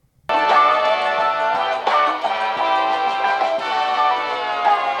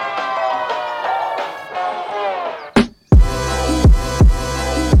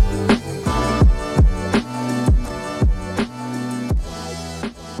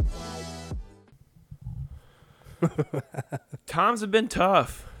Times have been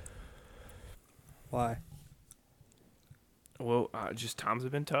tough. Why? Well, just times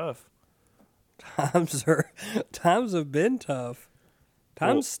have been tough. Times have been tough.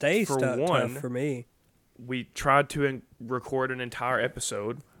 Times Well, stay for tough one, for me. We tried to record an entire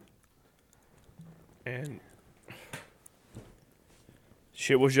episode, and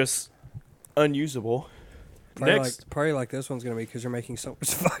shit was just unusable. Probably like this one's gonna be because you're making so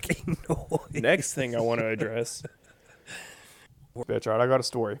much fucking noise. Next thing I want to address. Bitch, all right, I got a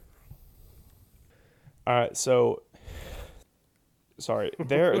story. All right, so sorry.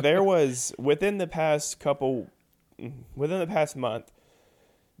 There was within the past month,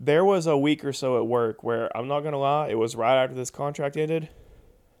 there was a week or so at work where, I'm not gonna lie, it was right after this contract ended.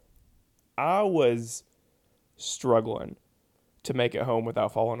 I was struggling to make it home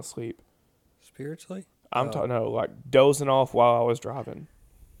without falling asleep. Spiritually? I'm talking, no, like dozing off while I was driving.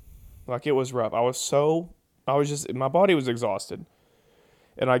 Like, it was rough. My body was exhausted.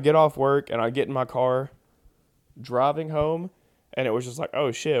 And I get off work and I get in my car driving home, and it was just like,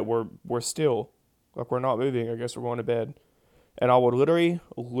 oh shit, we're still, like, we're not moving. I guess we're going to bed. And I would literally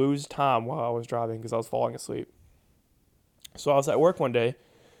lose time while I was driving because I was falling asleep. So I was at work one day,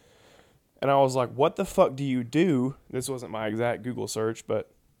 and I was like, what the fuck do you do? This wasn't my exact Google search, but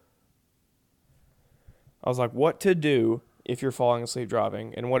I was like, what to do if you're falling asleep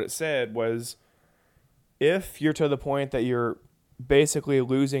driving? And what it said was, if you're to the point that you're basically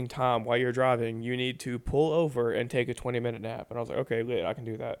losing time while you're driving, you need to pull over and take a 20-minute nap. And I was like, okay, lit, I can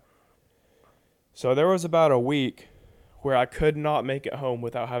do that. So there was about a week where I could not make it home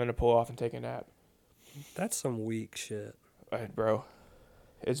without having to pull off and take a nap. That's some weak shit. Bro,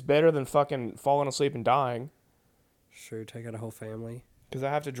 it's better than fucking falling asleep and dying. Sure, take out a whole family. Because I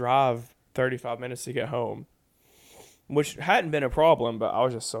have to drive 35 minutes to get home, which hadn't been a problem, but I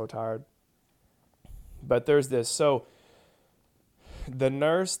was just so tired. But there's this. So the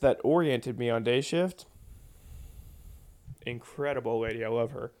nurse that oriented me on day shift, incredible lady, I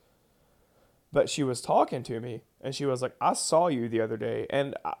love her. But she was talking to me, and she was like, I saw you the other day.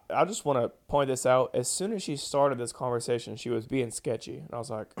 And I just want to point this out. As soon as she started this conversation, she was being sketchy. And I was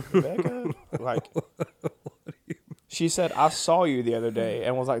like, Rebecca? Like, she said, I saw you the other day,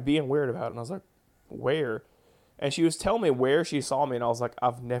 and was like being weird about it. And I was like, where? And she was telling me where she saw me, and I was like,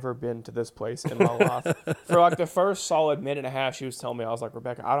 I've never been to this place in my life. For like the first solid minute and a half, she was telling me, I was like,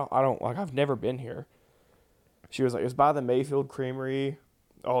 Rebecca, I don't, like, I've never been here. She was like, it's by the Mayfield Creamery,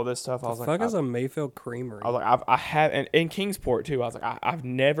 all this stuff. I was like, the fuck is a Mayfield Creamery? I was like, I have, and in Kingsport too. I was like, I've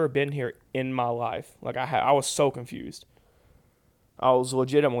never been here in my life. Like, I was so confused. I was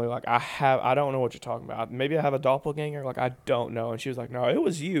legitimately like, I don't know what you're talking about. Maybe I have a doppelganger. Like, I don't know. And she was like, no, it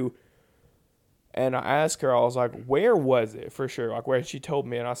was you. And I asked her, I was like, where was it for sure? Like, where? She told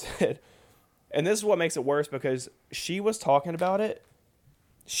me, and I said, and this is what makes it worse, because she was talking about it.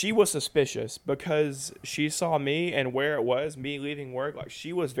 She was suspicious because she saw me and where it was, me leaving work. Like,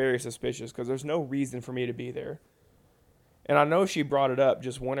 she was very suspicious because there's no reason for me to be there. And I know she brought it up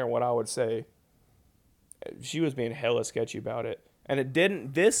just wondering what I would say. She was being hella sketchy about it. And it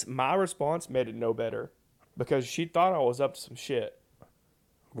didn't, my response made it no better because she thought I was up to some shit.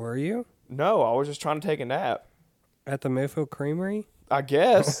 Were you? No, I was just trying to take a nap. At the Mayfield Creamery? I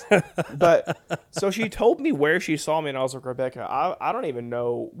guess. But so she told me where she saw me, and I was like, Rebecca, I don't even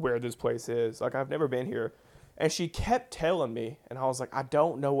know where this place is. Like, I've never been here. And she kept telling me, and I was like, I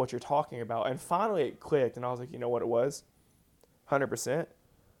don't know what you're talking about. And finally it clicked, and I was like, you know what it was? 100%.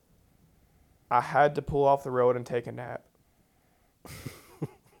 I had to pull off the road and take a nap.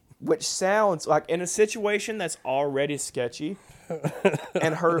 Which sounds like, in a situation that's already sketchy,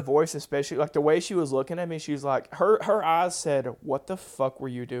 and her voice especially, like the way she was looking at me, she's like, her eyes said, what the fuck were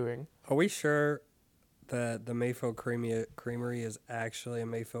you doing? Are we sure that the Mayfield Creamery is actually a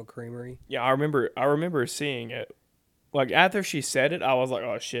Mayfield Creamery? Yeah, I remember seeing it. Like, after she said it, I was like,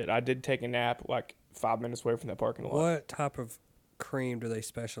 oh shit, I did take a nap like 5 minutes away from that parking lot. What type of cream do they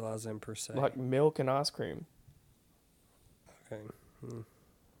specialize in per se? Like milk and ice cream. Okay.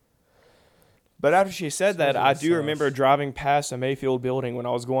 But after she said that, I do remember driving past a Mayfield building when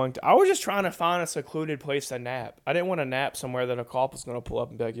I was just trying to find a secluded place to nap. I didn't want to nap somewhere that a cop was going to pull up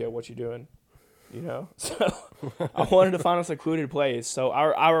and be like, yo, what you doing? You know? So I wanted to find a secluded place. So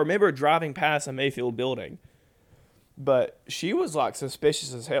I remember driving past a Mayfield building. But she was like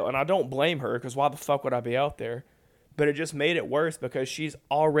suspicious as hell. And I don't blame her, because why the fuck would I be out there? But it just made it worse because she's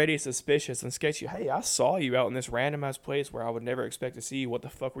already suspicious and sketchy. Hey, I saw you out in this random ass place where I would never expect to see you. What the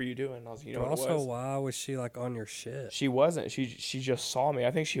fuck were you doing? And I was like, you know but what also, it was? why was she like on your shit? She wasn't. She just saw me.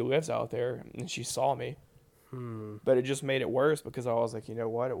 I think she lives out there, and she saw me. But it just made it worse because I was like, you know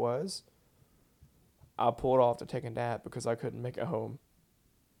what it was? I pulled off to take a nap because I couldn't make it home.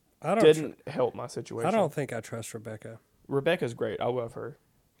 I don't. Didn't help my situation. I don't think I trust Rebecca. Rebecca's great. I love her.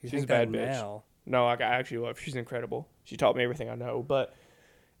 You She's think a bad that bitch. now? No, like, I actually love her. She's incredible. She taught me everything I know, but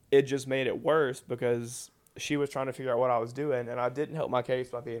it just made it worse because she was trying to figure out what I was doing, and I didn't help my case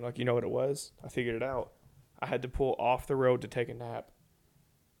by being like, you know what it was? I figured it out. I had to pull off the road to take a nap.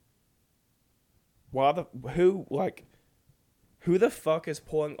 Who the fuck is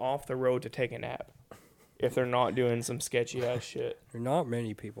pulling off the road to take a nap if they're not doing some sketchy ass shit? There are not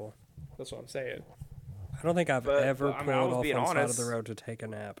many people. That's what I'm saying. I don't think I've ever I pulled mean, I was off being one side of honest. the road to take a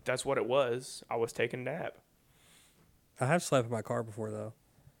nap. That's what it was. I was taking a nap. I have slept in my car before though.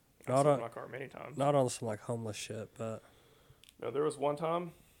 I've slept in my car many times. Not on some like homeless shit, but No, there was one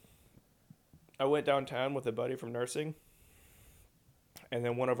time I went downtown with a buddy from nursing, and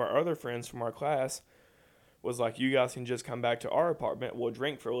then one of our other friends from our class was like, you guys can just come back to our apartment, we'll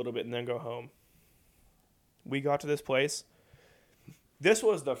drink for a little bit and then go home. We got to this place. This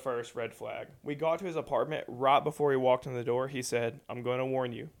was the first red flag. We got to his apartment. Right before he walked in the door, he said, I'm going to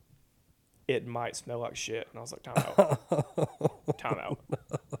warn you, it might smell like shit. And I was like, time out. Time out.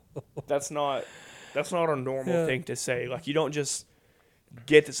 That's not a normal thing to say. Like, you don't just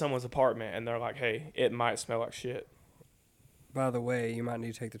get to someone's apartment and they're like, hey, it might smell like shit. by the way, you might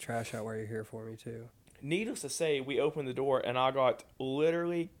need to take the trash out while you're here for me too. Needless to say, we opened the door and I got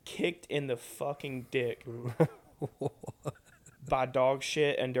literally kicked in the fucking dick by dog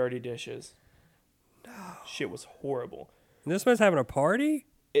shit and dirty dishes. No. Shit was horrible. And this man's having a party?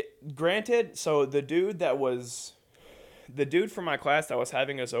 Granted, so the dude from my class that was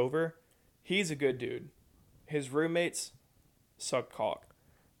having us over, he's a good dude. His roommates suck cock.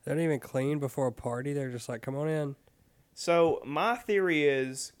 They don't even clean before a party. They're just like, come on in. So my theory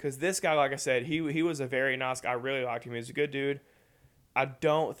is, because this guy, like I said, he was a very nice guy. I really liked him. He was a good dude. I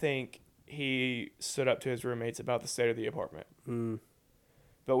don't think he stood up to his roommates about the state of the apartment. Mm.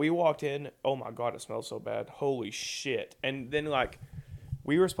 But we walked in. Oh, my God, it smells so bad. Holy shit. And then, like,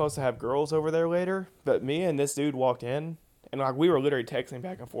 we were supposed to have girls over there later, but me and this dude walked in, and, like, we were literally texting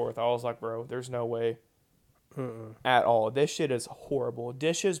back and forth. I was like, bro, there's no way at all. This shit is horrible.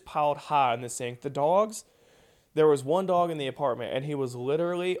 Dishes piled high in the sink. The dogs... There was one dog in the apartment, and he was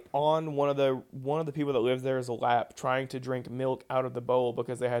literally on one of the people that lived there's lap, trying to drink milk out of the bowl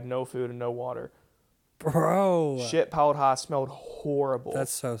because they had no food and no water. Bro, Shit piled high, smelled horrible.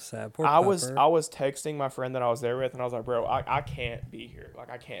 that's so sad. Poor I was Pepper. texting my friend that I was there with, and I was like, bro, I can't be here. Like,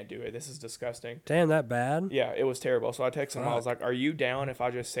 I can't do it. This is disgusting. Damn, that bad? Yeah, it was terrible. So I texted him. I was like, are you down if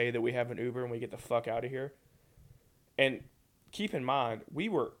I just say that we have an Uber and we get the fuck out of here? And keep in mind, we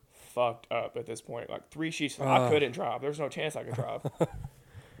were fucked up at this point. Like 3 sheets. I couldn't drive. There's no chance I could drive.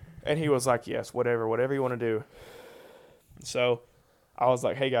 And he was like, yes, whatever you want to do. So I was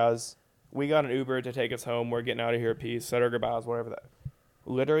like, hey guys, we got an Uber to take us home. We're getting out of here. Peace. Said our goodbyes, whatever that.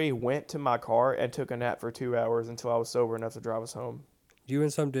 Literally went to my car and took a nap for 2 hours until I was sober enough to drive us home. You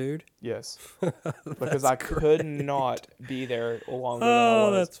and some dude? Yes. Because I could not be there longer than I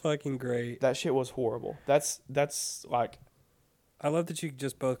Oh, was. that's fucking great. That shit was horrible. That's like, I love that you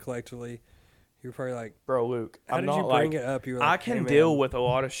just both collectively, you're probably like, bro, Luke, how I'm did not you bring it up? You were like, I can hey, deal man, with a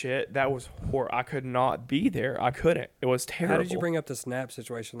lot of shit. That was horrible. I could not be there. I couldn't. It was terrible. How did you bring up the snap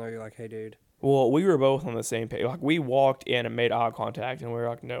situation though? You're like, hey, dude. Well, we were both on the same page. Like, we walked in and made eye contact, and we were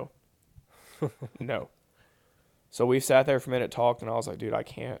like, no. No. So we sat there for a minute, talked, and I was like, dude, I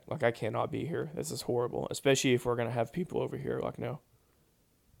can't. Like, I cannot be here. This is horrible. Especially if we're going to have people over here. Like, no.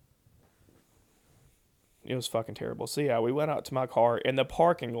 It was fucking terrible. So, yeah, we went out to my car in the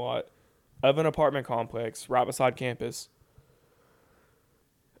parking lot of an apartment complex right beside campus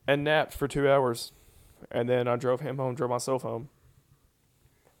and napped for 2 hours. And then I drove him home, drove myself home.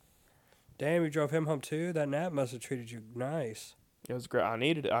 Damn, you drove him home too? That nap must have treated you nice. It was great. I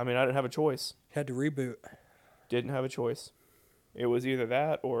needed it. I mean, I didn't have a choice. Had to reboot. Didn't have a choice. It was either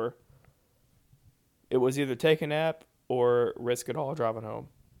that or it was either take a nap or risk it all driving home.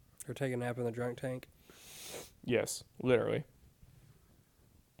 Or take a nap in the drunk tank. Yes, literally.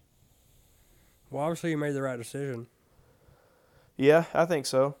 Well, obviously you made the right decision. Yeah, I think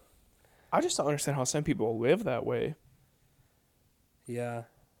so. I just don't understand how some people live that way. Yeah.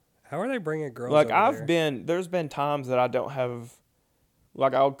 How are they bringing girls Like, over there? there's been times that I don't have,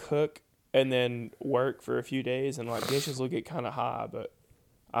 like, I'll cook and then work for a few days and, like, dishes will get kind of high, but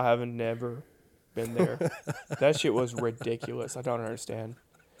I haven't never been there. That shit was ridiculous. I don't understand.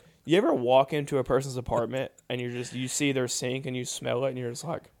 You ever walk into a person's apartment and you see their sink and you smell it and you're just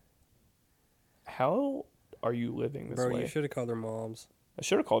like, how are you living this Bro, way? you should have called their moms. I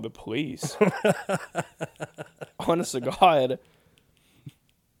should have called the police. Honest to God.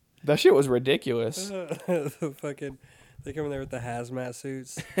 That shit was ridiculous. The fucking, they come in there with the hazmat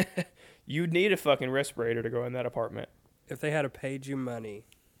suits. You'd need a fucking respirator to go in that apartment. If they had paid you money,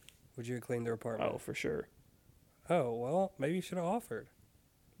 would you have cleaned their apartment? Oh, for sure. Oh, well, maybe you should have offered.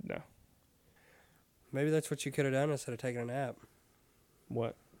 No. Maybe that's what you could have done instead of taking a nap.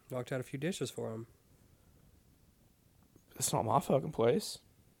 What? Knocked out a few dishes for them. It's not my fucking place.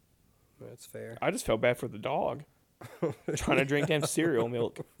 That's fair. I just felt bad for the dog. Trying to drink damn cereal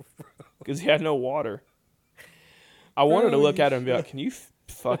milk. Because he had no water. I wanted to look at him and be like, can you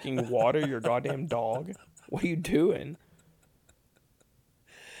fucking water your goddamn dog? What are you doing?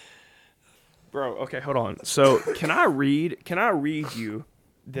 Bro, okay, hold on. So, can I read you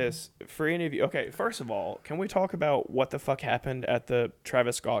this for any of you? Okay, first of all, can we talk about what the fuck happened at the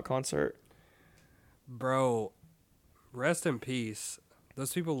Travis Scott concert? Bro, rest in peace.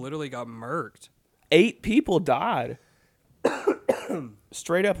 Those people literally got murked. 8 people died.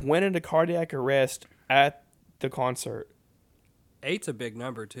 Straight up went into cardiac arrest at the concert. 8's a big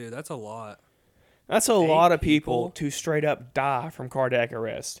number, too. That's a lot. That's a lot of people to straight up die from cardiac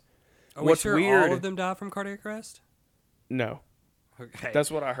arrest. Are we sure all of them died from cardiac arrest? No. Okay. That's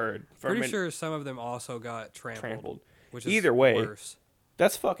what I heard. Pretty sure some of them also got trampled. Which is either way, worse.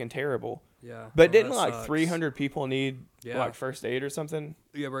 That's fucking terrible. Yeah. But didn't like 300 people need like first aid or something?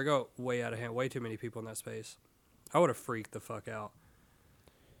 Yeah, but it got way out of hand. Way too many people in that space. I would have freaked the fuck out.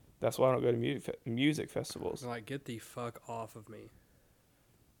 That's why I don't go to music festivals. Like, get the fuck off of me.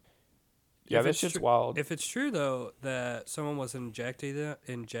 Yeah, that's just wild. If it's true, though, that someone was injecting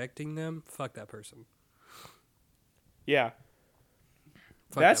them, fuck that person. Yeah.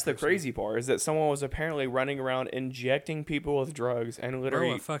 That's the crazy part, is that someone was apparently running around injecting people with drugs and literally...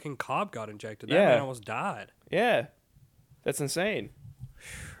 Bro, a fucking cop got injected. That man almost died. Yeah. That's insane.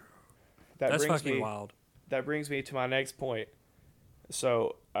 That's fucking wild. That brings me to my next point.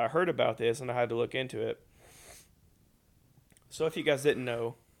 So, I heard about this and I had to look into it. So, if you guys didn't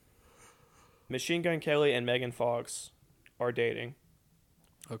know, Machine Gun Kelly and Megan Fox are dating.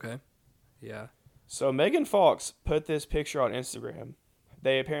 Okay. Yeah. So, Megan Fox put this picture on Instagram.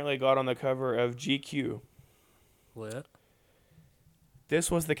 They apparently got on the cover of GQ. Lit.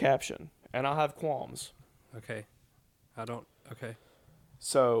 This was the caption, and I have qualms. Okay. Okay.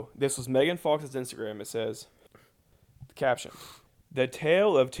 So, this was Megan Fox's Instagram. It says, the caption, "The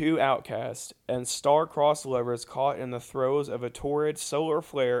tale of two outcasts and star-crossed lovers caught in the throes of a torrid solar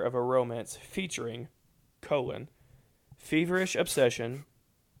flare of a romance featuring, feverish obsession,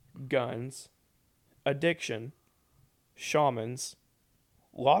 guns, addiction, shamans,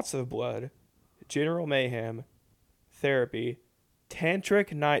 lots of blood, general mayhem, therapy,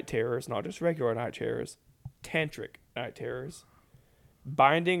 tantric night terrors," not just regular night terrors, tantric night terrors,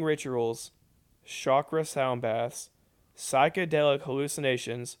 binding rituals, chakra sound baths, psychedelic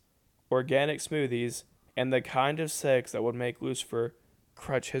hallucinations, organic smoothies, and the kind of sex that would make Lucifer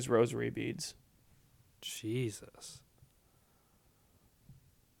crutch his rosary beads. Jesus.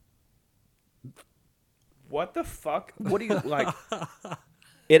 What the fuck? What do you like?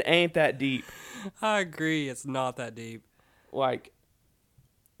 It ain't that deep. I agree. It's not that deep. Like,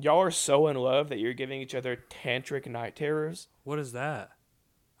 y'all are so in love that you're giving each other tantric night terrors. What is that?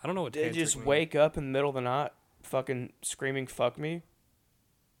 I don't know what tantric They just means. wake up in the middle of the night fucking screaming "fuck me"?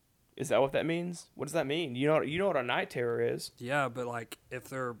 Is that what that means? What does that mean? You know what a night terror is? Yeah, but like if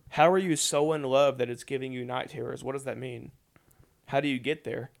they're... How are you so in love that it's giving you night terrors? What does that mean? How do you get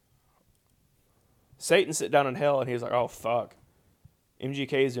there? Satan sit down in hell and he's like, "Oh fuck,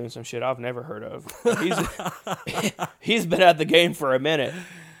 MGK is doing some shit I've never heard of." He's been at the game for a minute.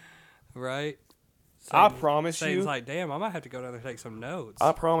 Right? I promise Satan's you. like, damn, I might have to go down there and take some notes.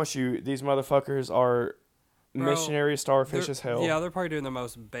 I promise you, these motherfuckers are missionary starfish as hell. Yeah, they're probably doing the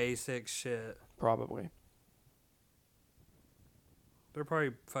most basic shit. Probably. They're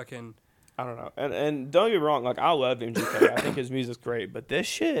probably fucking... I don't know. And don't get me wrong, like, I love MGK. I think his music's great. But this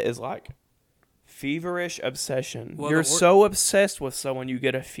shit is like feverish obsession. Well, You're so obsessed with someone, you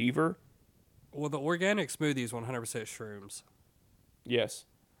get a fever. Well, the organic smoothie is 100% shrooms. Yes.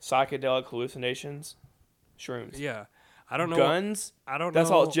 Psychedelic hallucinations, shrooms. Yeah. I don't know. Guns? I don't know.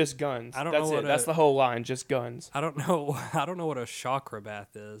 That's all, just guns. I don't That's know it. That's the whole line, just guns. I don't know. I don't know what a chakra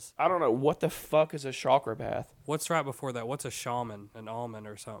bath is. I don't know. What the fuck is a chakra bath? What's right before that? What's a shaman? An almond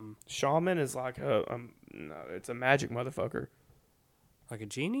or something? Shaman is like no, it's a magic motherfucker. Like a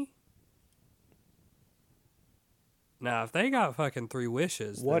genie? Now, if they got fucking 3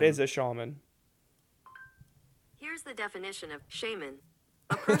 wishes... What is a shaman? Here's the definition of shaman.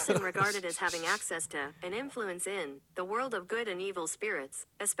 A person regarded as having access to, and influence in, the world of good and evil spirits,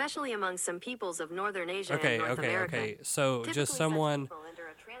 especially among some peoples of Northern Asia and North America. Okay. So, just someone...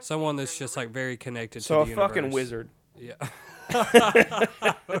 Someone that's just like very connected So to the a fucking universe. wizard. Yeah.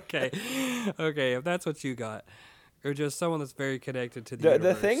 Okay. Okay, if that's what you got. Or just someone that's very connected to the The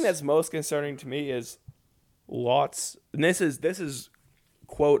universe. thing that's most concerning to me is lots, and this is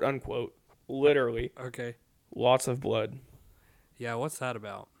quote unquote, literally, Okay. lots of blood. Yeah, what's that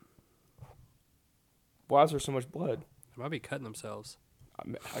about? Why is there so much blood? They might be cutting themselves.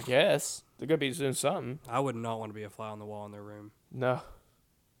 I guess. They could be doing something. I would not want to be a fly on the wall in their room. No.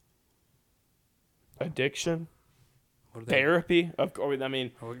 Addiction? What are they? Therapy? Of course, I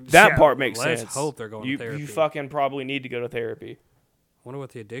mean, Oh, that yeah, part makes let's sense. hope they're going you, to therapy. You fucking probably need to go to therapy. Wonder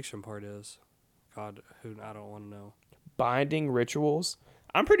what the addiction part is. God, I don't want to know. Binding rituals?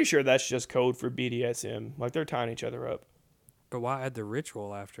 I'm pretty sure that's just code for BDSM. Like, they're tying each other up. But why add the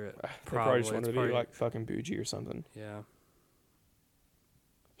ritual after it? They probably just wanted It's to be, like, fucking bougie or something. Yeah.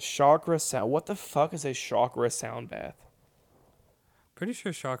 Chakra sound. What the fuck is a chakra sound bath? Pretty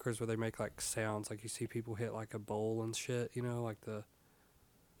sure chakras where they make like sounds, like you see people hit like a bowl and shit, you know, like the.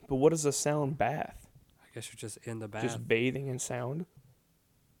 But what is a sound bath? I guess you're just in the bath. Just bathing in sound?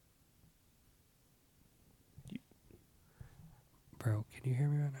 Bro, can you hear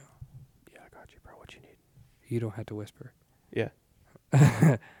me right now? Yeah, I got you, bro. What you need? You don't have to whisper. Yeah.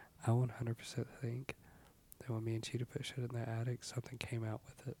 I 100% think that when me and Cheetah put shit in the attic, something came out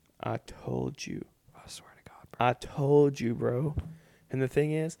with it. I told you. I swear to God, bro. I told you, bro. And the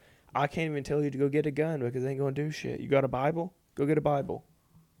thing is, I can't even tell you to go get a gun because it ain't going to do shit. You got a Bible? Go get a Bible.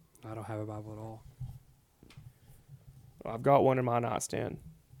 I don't have a Bible at all. I've got one in my nightstand.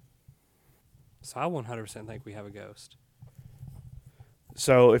 So I 100% think we have a ghost.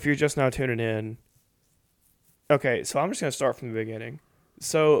 So if you're just now tuning in, okay, so I'm just going to start from the beginning.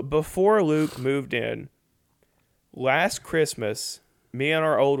 So before Luke moved in, last Christmas, me and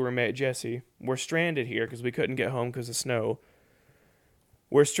our old roommate Jesse were stranded here because we couldn't get home because of snow.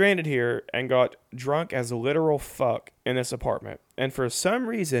 We're stranded here and got drunk as a literal fuck in this apartment. And for some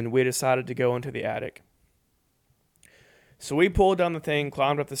reason, we decided to go into the attic. So we pulled down the thing,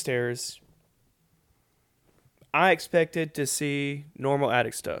 climbed up the stairs. I expected to see normal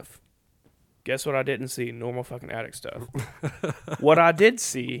attic stuff. Guess what I didn't see? Normal fucking attic stuff. What I did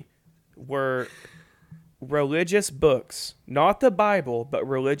see were religious books. Not the Bible, but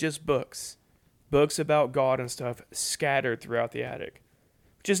religious books. Books about God and stuff scattered throughout the attic.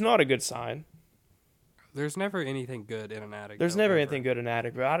 Which is not a good sign. There's never anything good in an attic. There's never anything good in an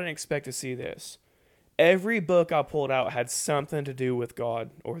attic, but I didn't expect to see this. Every book I pulled out had something to do with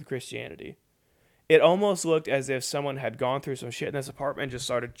God or with Christianity. It almost looked as if someone had gone through some shit in this apartment and just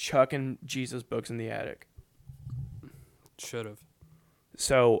started chucking Jesus books in the attic. Should have.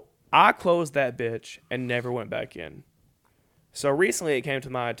 So I closed that bitch and never went back in. So recently it came to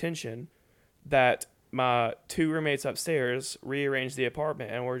my attention that my two roommates upstairs rearranged the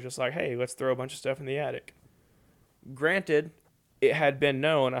apartment and were just like, hey, let's throw a bunch of stuff in the attic. Granted, it had been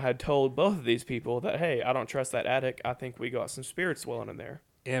known, I had told both of these people that, hey, I don't trust that attic. I think we got some spirits dwelling in there.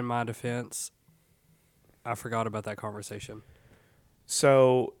 In my defense, I forgot about that conversation.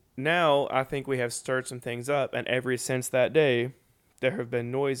 So now I think we have stirred some things up, and ever since that day, there have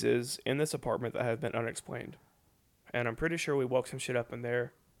been noises in this apartment that have been unexplained. And I'm pretty sure we woke some shit up in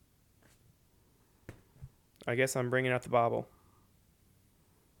there. I guess I'm bringing out the Bible.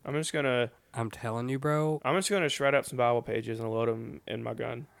 I'm just gonna telling you, bro. shred up some Bible pages and load them in my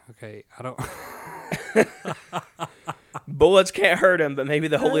gun. Okay, I don't. Bullets can't hurt him, but maybe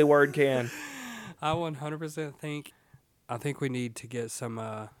the holy word can. I 100% think. I think we need to get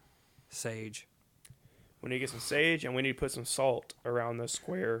some sage. We need to get some sage, and we need to put some salt around the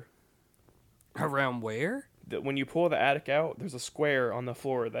square. Around where? When you pull the attic out, there's a square on the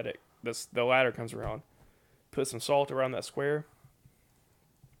floor that the ladder comes around. Put some salt around that square.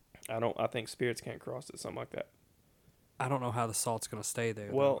 I think spirits can't cross it, something like that. I don't know how the salt's gonna stay there.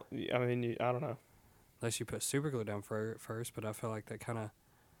 Well, I mean, I don't know. Unless you put super glue down first, but I feel like that kind of.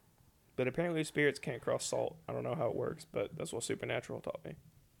 But apparently spirits can't cross salt. I don't know how it works, but that's what Supernatural taught me.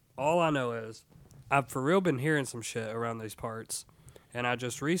 All I know is, I've for real been hearing some shit around these parts, and I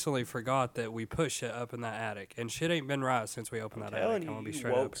just recently forgot that we put shit up in that attic, and shit ain't been right since we opened that attic. I'm gonna be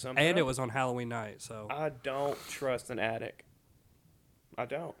straight up. And it was on Halloween night, so. I don't trust an attic. I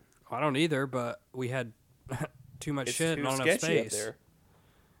don't. I don't either, but we had too much shit and not enough space. Up there.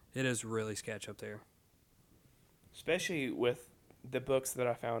 It is really sketch up there. Especially with the books that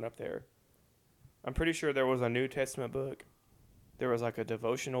I found up there. I'm pretty sure there was a New Testament book. There was like a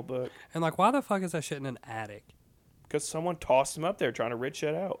devotional book. And like, why the fuck is that shit in an attic? Because someone tossed them up there trying to rid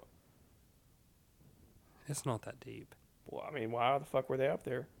shit out. It's not that deep. Well, I mean, why the fuck were they up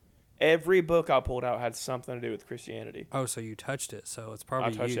there? Every book I pulled out had something to do with Christianity. Oh, so you touched it. So it's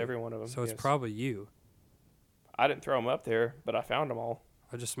probably you. I touched every one of them. So it's probably you. I didn't throw them up there, but I found them all.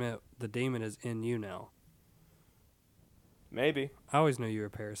 I just meant the demon is in you now. Maybe. I always knew you were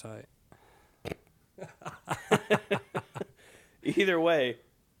a parasite. Either way.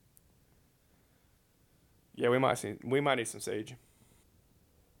 Yeah, we might need some sage.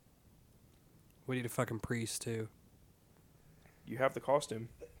 We need a fucking priest too. You have the costume.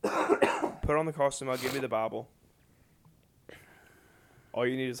 Put on the costume, I'll give you the Bible. All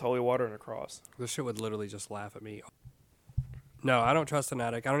you need is holy water and a cross. This shit would literally just laugh at me. No, I don't trust an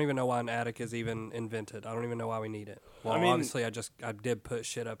attic. I don't even know why an attic is even invented. I don't even know why we need it. Well, obviously, I did put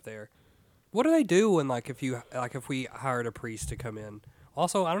shit up there. What do they do when if we hired a priest to come in?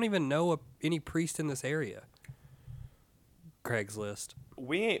 Also, I don't even know any priest in this area. Craigslist.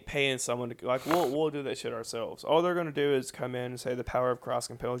 We ain't paying someone to we'll do that shit ourselves. All they're gonna do is come in and say the power of Christ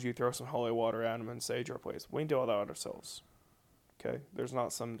compels you, throw some holy water at them, and sage our place. We can do all that ourselves. Okay, there's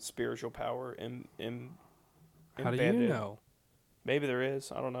not some spiritual power in How do you know? Maybe there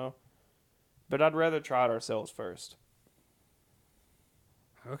is. I don't know. But I'd rather try it ourselves first.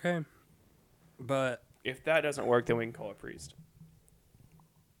 Okay. But if that doesn't work, then we can call a priest.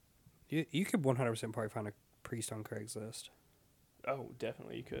 You could 100% probably find a priest on Craigslist. Oh,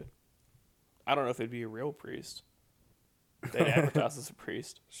 definitely you could. I don't know if it'd be a real priest. They'd advertise as a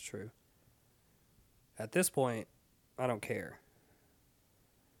priest. It's true. At this point, I don't care.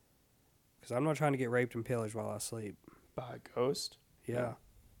 Because I'm not trying to get raped and pillaged while I sleep. By a ghost? Yeah.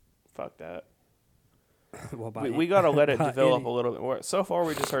 Fuck that. Well, we got to let it develop a little bit more. So far,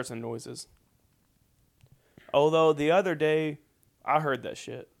 we just heard some noises. Although, the other day, I heard that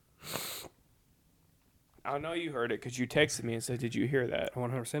shit. I know you heard it because you texted me and said, "Did you hear that?"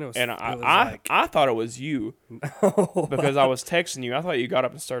 100%. It was. And I thought it was you because I was texting you. I thought you got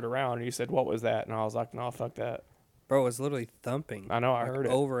up and started around, and you said, "What was that?" And I was like, "No, fuck that." Bro, it was literally thumping. I know. I heard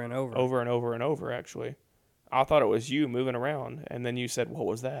it over and over, over and over and over. Actually, I thought it was you moving around, and then you said, "What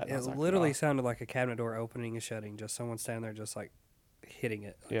was that?" And it literally sounded like a cabinet door opening and shutting. Just someone standing there, just like hitting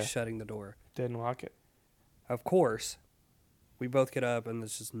it, shutting the door. Didn't like it. Of course, we both get up, and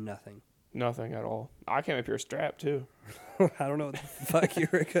there's just nothing. Nothing at all. I came up here strapped too. I don't know what the fuck you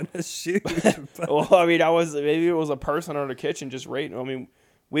were gonna shoot. Well, I mean, maybe it was a person in the kitchen just raiding. I mean,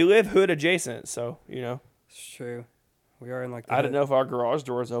 we live hood adjacent, so you know. It's true. We are in like. I didn't know if our garage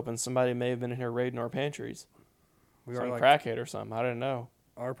door was open. Somebody may have been in here raiding our pantries. We are like crackhead or something. I didn't know.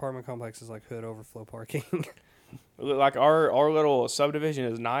 Our apartment complex is like hood overflow parking. Like our little subdivision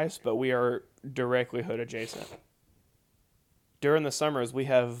is nice, but we are directly hood adjacent. During the summers, we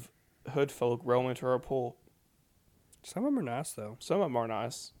have hood folk roll into our pool. Some of them are nice, though. Some of them are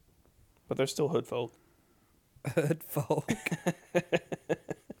nice, but they're still hood folk. Hood folk.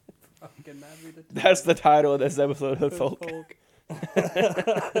 That's the title of this episode, Hood Folk.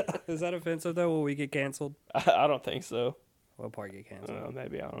 Is that offensive, though? Will we get canceled? I don't think so. We'll probably get canceled.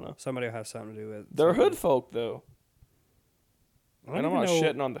 Maybe, I don't know. Somebody will have something to do with it. They're hood folk, though. And I'm not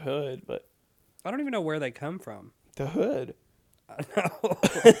shitting on the hood, but... I don't even know where they come from. The hood.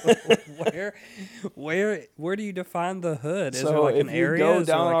 Where do you define the hood? Is so there like an area? Go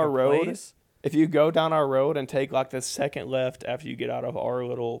down our road, place? If you go down our road and take like the second left after you get out of our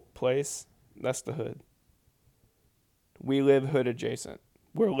little place, that's the hood. We live hood adjacent.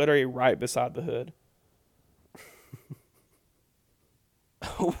 We're literally right beside the hood.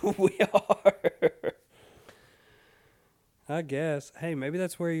 We are. I guess. Hey, maybe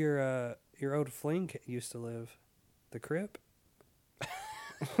that's where your old fling used to live. The Crip?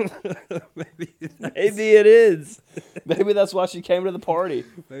 Maybe it is. Maybe that's why she came to the party.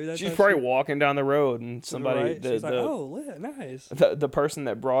 She's probably walking down the road and somebody... Right? She's like, oh, lit, nice. The person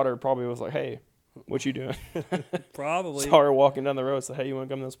that brought her probably was like, hey, what you doing? Probably. Saw her walking down the road, said, hey, you want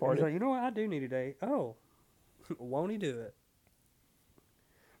to come to this party? He's like, you know what? I do need a date. Oh, won't he do it?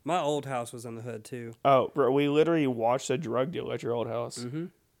 My old house was in the hood, too. Oh, bro, we literally watched a drug deal at your old house. Mm-hmm.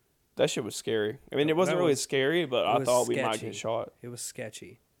 That shit was scary. I mean, it wasn't really scary, but I thought we might get shot. It was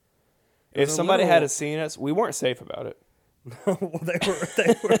sketchy. If somebody had seen us, we weren't safe about it. Well,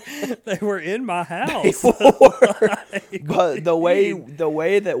 they were in my house. But the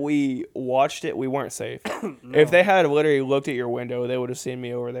way that we watched it, we weren't safe. No. If they had literally looked at your window, they would have seen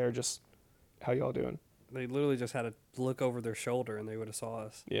me over there just, how y'all doing? They literally just had to look over their shoulder and they would have saw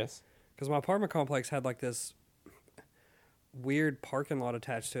us. Yes. Because my apartment complex had like this weird parking lot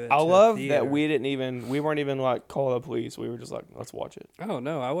attached to it. I love that we weren't even like call the police. We were just like, let's watch it. Oh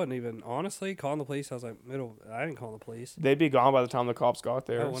no, I wasn't even honestly calling the police. I was like, I didn't call the police. They'd be gone by the time the cops got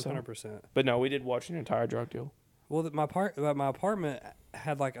there. 100%. But no, we did watch an entire drug deal. Well, my apartment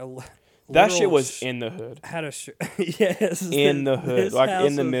had like a. That shit was in the hood. Had a yes in the hood, like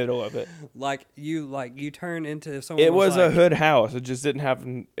in the middle of it. Like you turn into if someone. It was a hood house. It just didn't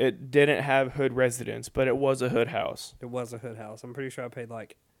have hood residents, but it was a hood house. It was a hood house. I'm pretty sure I paid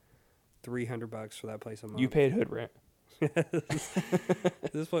like $300 for that place a month. You paid hood rent.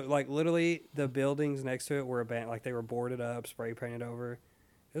 This was like literally the buildings next to it were abandoned, like they were boarded up, spray painted over.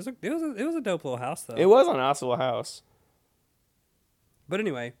 It was a dope little house though. It was a nice little house. But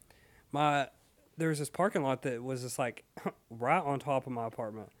anyway, there was this parking lot that was just like right on top of my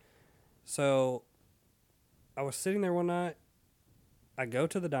apartment. So I was sitting there one night. I go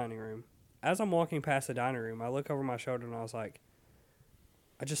to the dining room. As I'm walking past the dining room, I look over my shoulder and I was like,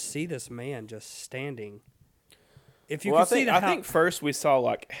 I just see this man just standing. If you could see the house, I think first we saw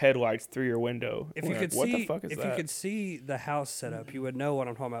like headlights through your window. If you could see, what the fuck is that? If you could see the house set up, you would know what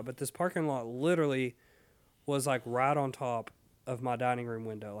I'm talking about. But this parking lot literally was like right on top of my dining room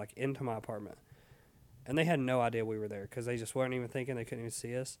window, like into my apartment. And they had no idea we were there because they just weren't even thinking, they couldn't even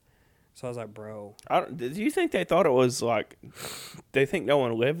see us. So I was like, bro. Do you think they thought it was like, they think no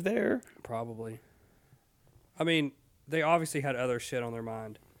one lived there? Probably. I mean, they obviously had other shit on their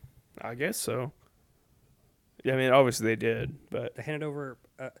mind. I guess so. Yeah, I mean, obviously they did, but they handed over.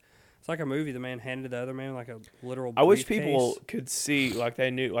 It's like a movie. The man handed the other man like a literal. I wish people could see, like they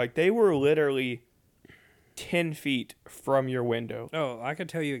knew, like they were literally 10 feet from your window. Oh, I could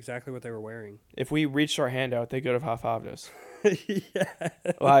tell you exactly what they were wearing. If we reached our hand out, they could have high-fived us. Yeah,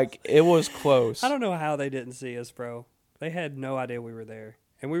 like it was close. I don't know how they didn't see us, bro. They had no idea we were there,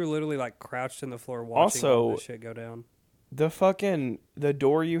 and we were literally like crouched in the floor watching all this shit go down. The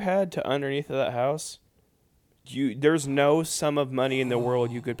door you had to underneath of that house. There's no sum of money in the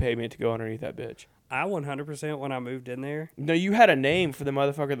world you could pay me to go underneath that bitch. I 100% when I moved in there. No, you had a name for the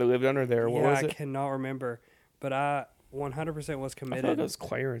motherfucker that lived under there. What was it? I cannot remember, but I 100% was committed. I thought it was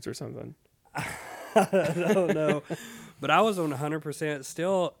Clarence or something. I don't know, but I was 100%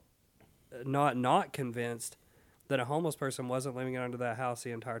 still not convinced that a homeless person wasn't living under that house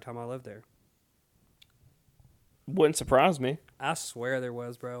the entire time I lived there. Wouldn't surprise me. I swear there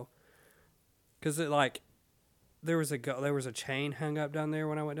was, bro. Because there was a chain hung up down there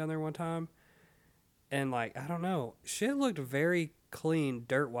when I went down there one time. And, like, I don't know. Shit looked very clean,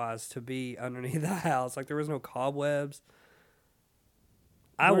 dirt-wise, to be underneath the house. Like, there was no cobwebs.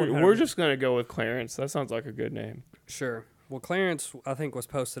 We're just going to go with Clarence. That sounds like a good name. Sure. Well, Clarence, I think, was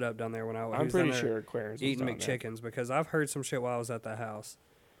posted up down there when I'm pretty sure Clarence was eating McChickens. Because I've heard some shit while I was at the house,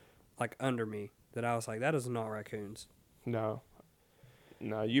 like, under me, that I was like, that is not raccoons. No,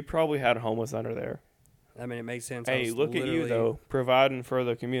 you probably had homeless under there. I mean, it makes sense. Hey, look at you, though, providing for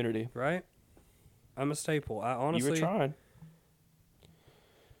the community. Right? I'm a staple. I honestly... You were trying.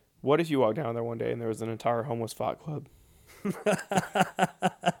 What if you walked down there one day and there was an entire homeless fight club?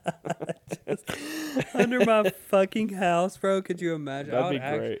 Under my fucking house, bro. Could you imagine? That'd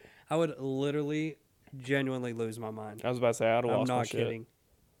be great. I would literally, genuinely lose my mind. I was about to say, I'd have lost my shit. I'm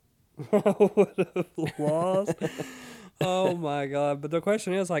not kidding. I would have lost... Oh my god! But the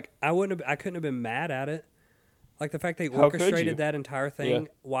question is, like, I couldn't have been mad at it. Like the fact they orchestrated that entire thing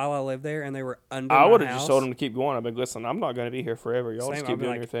while I lived there, and they were under. I would have just told them to keep going. I've been listen. I'm not going to be here forever. Y'all just keep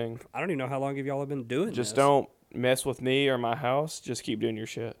doing your thing. I don't even know how long y'all have been doing. Just don't mess with me or my house. Just keep doing your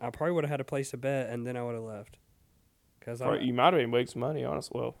shit. I probably would have had a place to bet, and then I would have left. Because you might have been making some money,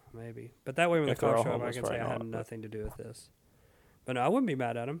 honestly. Well, maybe. But that way, when the cops show up, I can say I had nothing to do with this. But no, I wouldn't be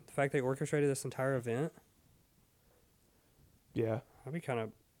mad at them. The fact they orchestrated this entire event. Yeah. I'd be kind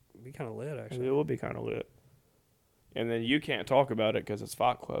of lit, actually. It would be kind of lit. And then you can't talk about it because it's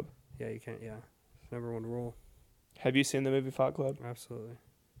Fight Club. Yeah, you can't, yeah. It's number one rule. Have you seen the movie Fight Club? Absolutely.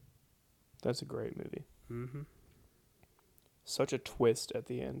 That's a great movie. Mm-hmm. Such a twist at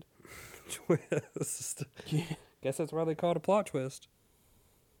the end. Twist. Yeah. Guess that's why they call it a plot twist.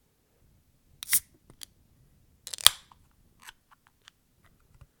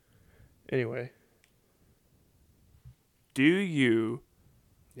 Anyway. Do you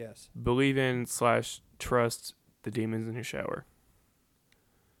believe in / trust the demons in your shower?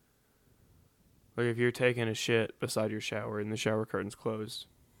 Like if you're taking a shit beside your shower and the shower curtain's closed.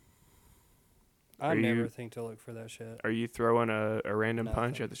 I never think to look for that shit. Are you throwing a random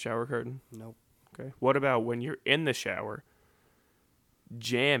punch at the shower curtain? Nope. Okay. What about when you're in the shower,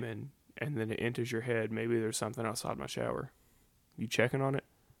 jamming, and then it enters your head, maybe there's something outside my shower? You checking on it?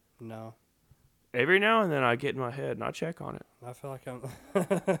 No. Every now and then I get in my head and I check on it. I feel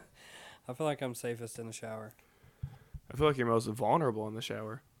like I'm safest in the shower. I feel like you're most vulnerable in the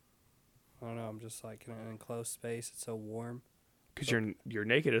shower. I don't know. I'm just like in an enclosed space. It's so warm. Because you're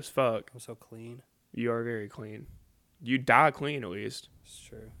naked as fuck. I'm so clean. You are very clean. You die clean at least. It's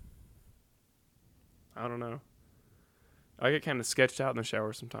true. I don't know. I get kind of sketched out in the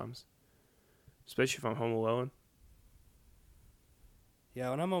shower sometimes, especially if I'm home alone. Yeah,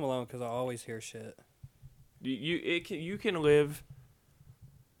 when I'm home alone, because I always hear shit. You can live.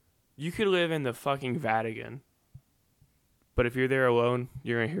 You could live in the fucking Vatican, but if you're there alone,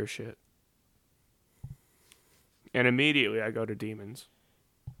 you're gonna hear shit. And immediately I go to demons.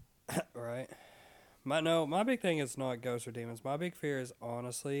 Right. My big thing is not ghosts or demons. My big fear is,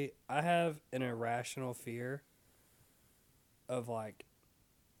 honestly, I have an irrational fear of, like,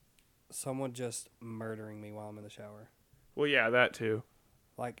 someone just murdering me while I'm in the shower. Well, yeah, that too.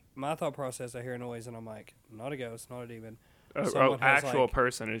 Like, my thought process, I hear a noise and I'm like, not a ghost, not a demon. Actual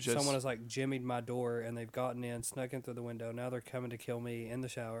person is just... Someone has, like, jimmied my door and they've gotten in, snuck in through the window. Now they're coming to kill me in the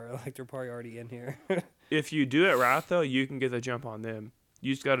shower. Like, they're probably already in here. If you do it right, though, you can get the jump on them.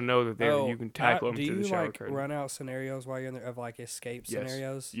 You just got to know that you can tackle them through the shower curtain. Do you, like, run out scenarios while you're in there of, like, escape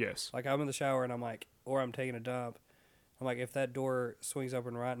scenarios? Yes. Like, I'm in the shower and I'm like, or I'm taking a dump. I'm like, if that door swings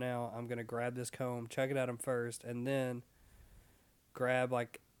open right now, I'm going to grab this comb, chuck it at him first, and then grab,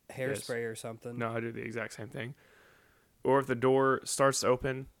 like, hairspray or something. No, I do the exact same thing. Or if the door starts to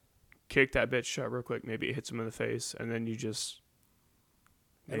open, kick that bitch shut real quick. Maybe it hits him in the face, and then you just...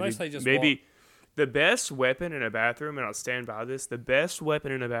 Unless they just maybe the best weapon in a bathroom, and I'll stand by this, the best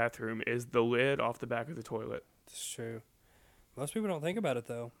weapon in a bathroom is the lid off the back of the toilet. It's true. Most people don't think about it,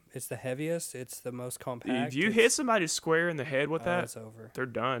 though. It's the heaviest. It's the most compact. If you hit somebody square in the head with that, it's over. They're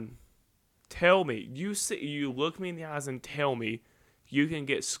done. Tell me. You look me in the eyes and tell me you can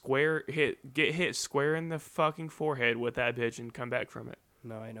get hit square in the fucking forehead with that bitch and come back from it.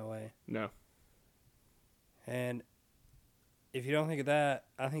 No, ain't no way. No. And if you don't think of that,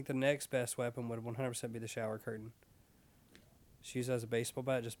 I think the next best weapon would 100% be the shower curtain. Just use it as a baseball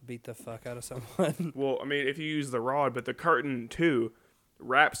bat, just beat the fuck out of someone. Well, I mean, if you use the rod, but the curtain, too,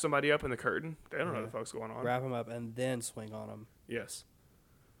 wrap somebody up in the curtain. They don't know what the fuck's going on. Wrap them up and then swing on them. Yes.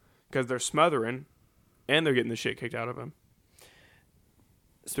 Because they're smothering, and they're getting the shit kicked out of them.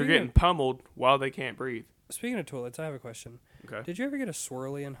 They're getting pummeled while they can't breathe. Speaking of toilets, I have a question. Okay. Did you ever get a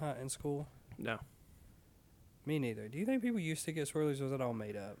swirly in school? No. Me neither. Do you think people used to get swirlies, or was it all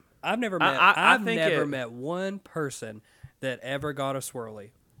made up? I've never met. I've never met one person that ever got a swirly.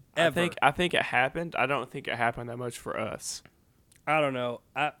 Ever. I think it happened. I don't think it happened that much for us. I don't know.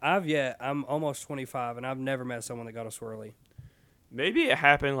 I'm almost 25, and I've never met someone that got a swirly. Maybe it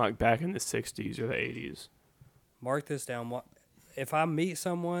happened like back in the 60s or the 80s. Mark this down. If I meet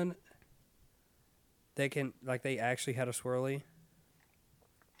someone that they actually had a swirly.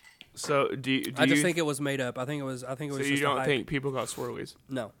 So I just think it was made up. I think it was. So just you don't think people got swirlies?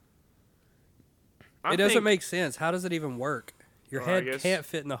 No. It doesn't make sense. How does it even work? Your head can't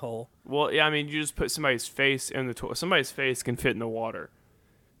fit in the hole. Well, yeah, I mean, you just put somebody's face in the toilet. Somebody's face can fit in the water.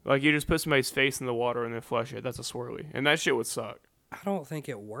 Like, you just put somebody's face in the water and then flush it. That's a swirly. And that shit would suck. I don't think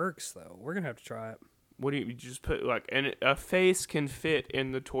it works, though. We're going to have to try it. What do you just put, like, and a face can fit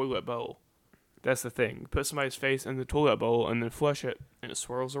in the toilet bowl. That's the thing. Put somebody's face in the toilet bowl and then flush it, and it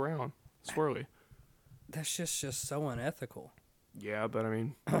swirls around. Swirly. That's just so unethical. Yeah, but I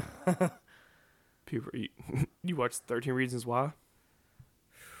mean, people, you watch 13 Reasons Why?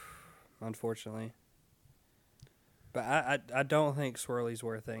 Unfortunately. But I don't think swirlies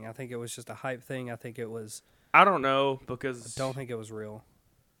were a thing. I think it was just a hype thing. I think it was... I don't know, because... I don't think it was real.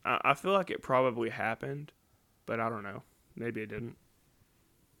 I feel like it probably happened, but I don't know. Maybe it didn't.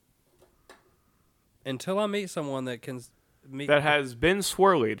 Until I meet someone that can... That has been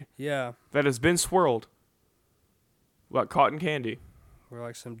swirled. Yeah. That has been swirled. Like cotton candy. Or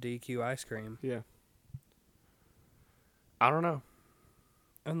like some DQ ice cream. Yeah. I don't know.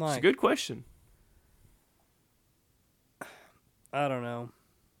 And like, it's a good question. I don't know.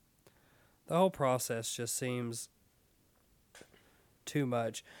 The whole process just seems too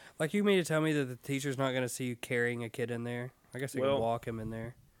much. Like, you mean to tell me that the teacher's not going to see you carrying a kid in there? I guess they can walk him in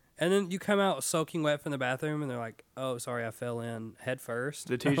there. And then you come out soaking wet from the bathroom, and they're like, "Oh, sorry, I fell in head first."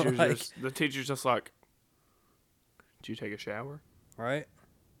 The teacher's just like, "Did you take a shower?" Right?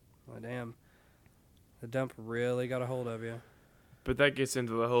 Oh, damn. The dump really got a hold of you. But that gets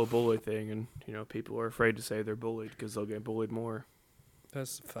into the whole bully thing, and people are afraid to say they're bullied because they'll get bullied more.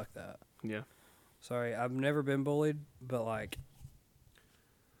 Fuck that. Yeah. Sorry, I've never been bullied, but like,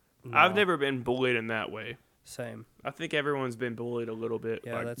 no. I've never been bullied in that way. Same. I think everyone's been bullied a little bit,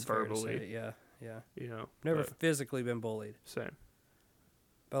 yeah, like that's verbally. Fair to say. Yeah. Never physically been bullied. Same.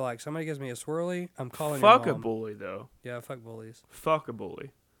 But like, somebody gives me a swirly, I'm calling Fuck your mom. a bully, though. Yeah, fuck bullies. Fuck a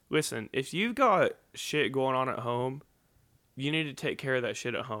bully. Listen, if you've got shit going on at home, you need to take care of that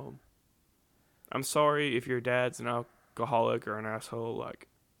shit at home. I'm sorry if your dad's an alcoholic or an asshole. Like,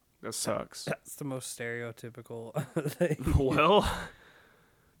 that sucks. That's the most stereotypical thing. Well,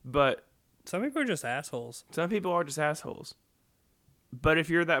 but some people are just assholes. Some people are just assholes. But if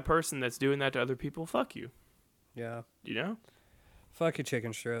you're that person that's doing that to other people, fuck you. Yeah. You know? Fuck your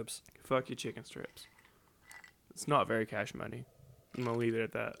chicken strips. Fuck your chicken strips. It's not very Cash Money. I'm going to leave it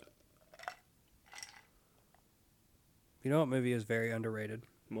at that. You know what movie is very underrated?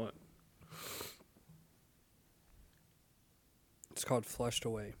 What? It's called Flushed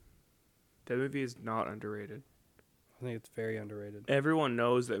Away. That movie is not underrated. I think it's very underrated. Everyone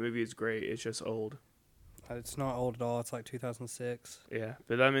knows that movie is great. It's just old. It's not old at all. It's like 2006. Yeah,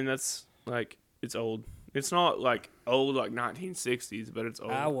 but I mean, that's like, it's old. It's not like old like 1960s, but it's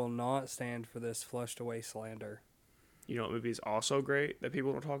old. I will not stand for this Flushed Away slander. You know what movie is also great that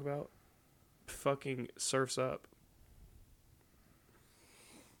people don't talk about? Fucking Surf's Up.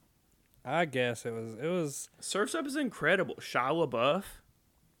 I guess it was. Surf's Up is incredible. Shia LaBeouf.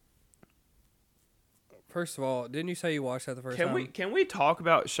 First of all, didn't you say you watched that the first time? Can we talk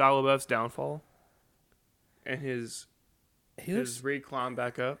about Shia LaBeouf's downfall and his reclimb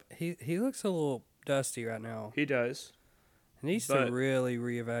back up? He looks a little dusty right now. He does. He needs to really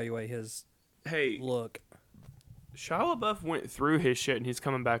reevaluate his look. Shia LaBeouf went through his shit and he's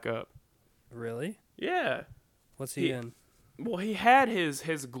coming back up. Really? Yeah. What's he in? Well, he had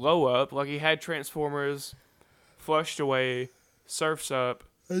his glow up. Like, he had Transformers, Flushed Away, Surf's Up.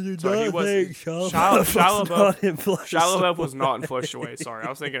 Shia LaBeouf was not in Flushed Away. Sorry, I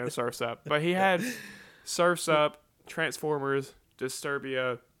was thinking of Surf's Up. But he had Surf's Up, Transformers,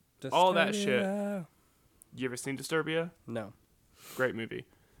 Disturbia, all that shit. You ever seen Disturbia? No. Great movie.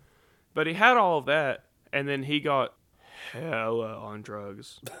 But he had all of that, and then he got hella on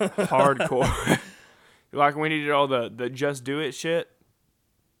drugs. Hardcore. Like when he did all the Just Do It shit.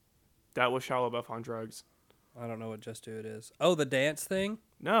 That was Shia LaBeouf on drugs. I don't know what Just Do It is. Oh, the dance thing?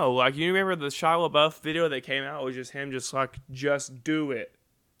 No, like you remember the Shia LaBeouf video that came out? It was just him just like, just do it.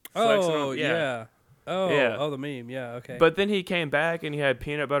 Oh, yeah. Oh, the meme. Yeah, okay. But then he came back and he had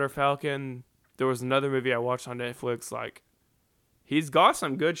Peanut Butter Falcon. There was another movie I watched on Netflix. Like, he's got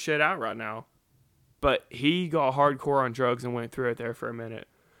some good shit out right now. But he got hardcore on drugs and went through it there for a minute.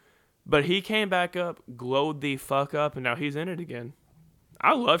 But he came back up, glowed the fuck up, and now he's in it again.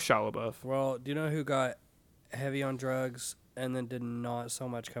 I love Shia LaBeouf. Well, do you know who got heavy on drugs and then did not so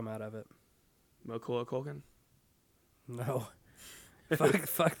much come out of it? Macaulay Culkin? No.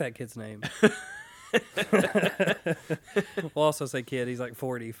 fuck that kid's name. We'll also say kid. He's like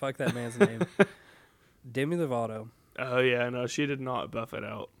 40. Fuck that man's name. Demi Lovato. Oh, yeah. No, she did not buff it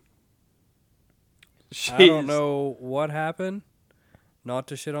out. I don't know what happened. Not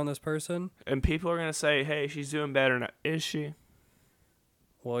to shit on this person. And people are going to say, hey, she's doing better now. Is she?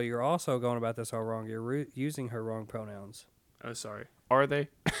 Well, you're also going about this all wrong. You're using her wrong pronouns. Oh, sorry. Are they?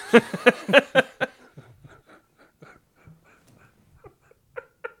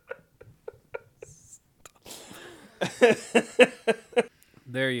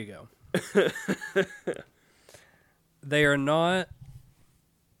 There you go. They are not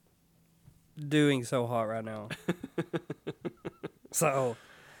doing so hot right now. So,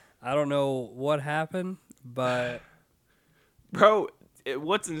 I don't know what happened, but... Bro,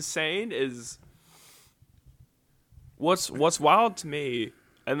 what's insane is... What's wild to me,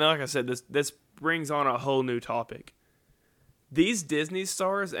 and then like I said, this brings on a whole new topic. These Disney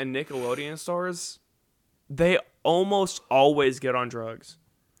stars and Nickelodeon stars, they almost always get on drugs.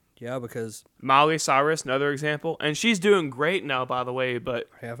 Yeah, because... Miley Cyrus, another example. And she's doing great now, by the way, but...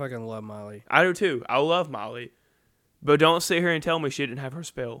 Yeah, I fucking love Miley. I do too. I love Miley. But don't sit here and tell me she didn't have her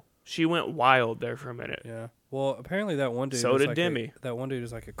spell. She went wild there for a minute. Yeah. Well, apparently that one dude... So did Demi. That one dude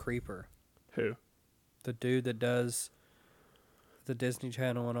is like a creeper. Who? The dude that does the Disney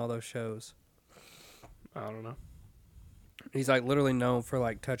Channel and all those shows. I don't know. He's like literally known for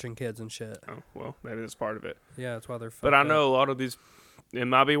like touching kids and shit. Oh, well, maybe that's part of it. Yeah, that's why they're fucked But I up. know a lot of these... It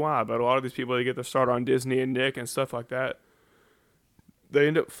might be why, but a lot of these people that get their start on Disney and Nick and stuff like that, they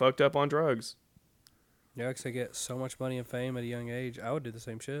end up fucked up on drugs. Yeah, because they get so much money and fame at a young age. I would do the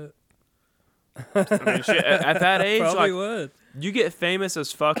same shit. I mean, shit, at that age, Probably like, would. You get famous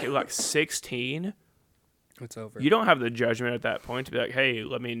as fuck at like 16. It's over. You don't have the judgment at that point to be like, hey,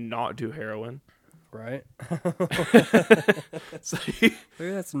 let me not do heroin. Right? So,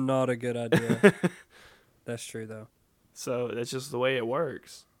 Maybe that's not a good idea. That's true, though. So that's just the way it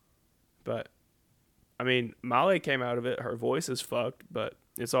works. But, I mean, Miley came out of it. Her voice is fucked, but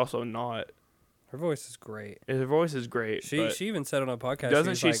it's also not. Her voice is great. Her voice is great. She even said on a podcast.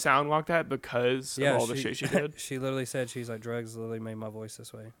 Doesn't she like, sound like that because of all the shit she did? She literally said, she's like, drugs literally made my voice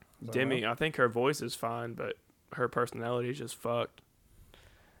this way. Demi, I think her voice is fine, but her personality is just fucked.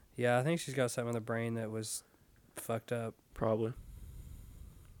 Yeah, I think she's got something in the brain that was fucked up. Probably.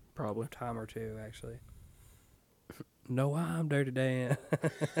 Time or two, actually. No, I'm Dirty Dan.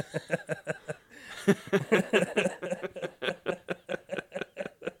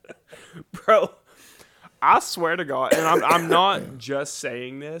 Bro, I swear to God, and I'm not just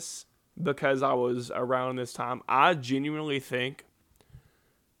saying this because I was around this time. I genuinely think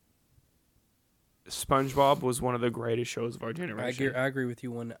SpongeBob was one of the greatest shows of our generation. I agree with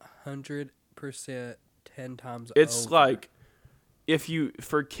you 100%, 10 times It's over. like,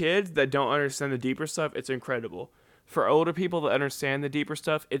 for kids that don't understand the deeper stuff, it's incredible. For older people that understand the deeper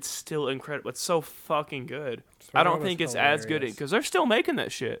stuff, it's still incredible. It's so fucking good. I don't think it's as good because they're still making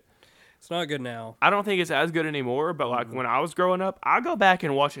that shit. It's not good now. I don't think it's as good anymore, but like when I was growing up, I go back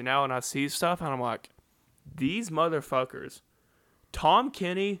and watch it now and I see stuff and I'm like, these motherfuckers. Tom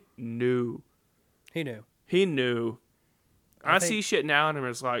Kenny knew. He knew. He knew. I see shit now and I'm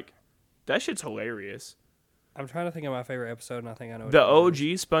just like, that shit's hilarious. I'm trying to think of my favorite episode and I think I know. The OG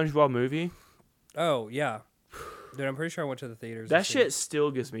SpongeBob movie. Oh, yeah. Dude, I'm pretty sure I went to the theaters. That shit still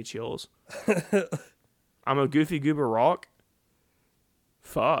gives me chills. I'm a Goofy Goober Rock.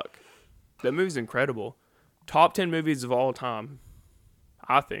 Fuck. That movie's incredible. Top 10 movies of all time,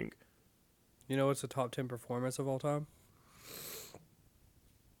 I think. You know what's the top 10 performance of all time?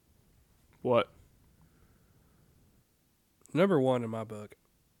 What? Number 1 in my book.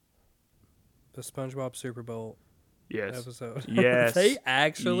 The SpongeBob Super Bowl episode. Yes. They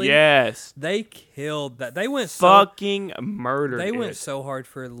actually... Yes. They killed that. They went fucking murdered They went so hard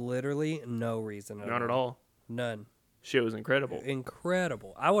for literally no reason. Not at all. None. Shit was incredible.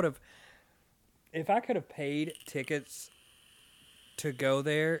 Incredible. I would have... If I could have paid tickets to go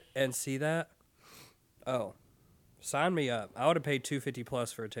there and see that, sign me up. I would have paid $250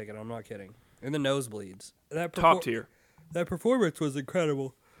 plus for a ticket. I'm not kidding. In the nosebleeds. Top tier. That performance was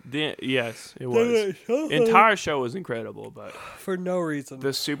incredible. Yes, it was. The entire show was incredible, but for no reason.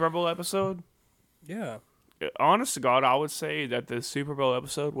 The Super Bowl episode? Yeah. Honest to God, I would say that the Super Bowl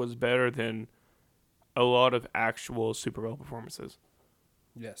episode was better than a lot of actual Super Bowl performances.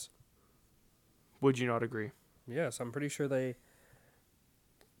 Yes. Would you not agree? Yes, I'm pretty sure they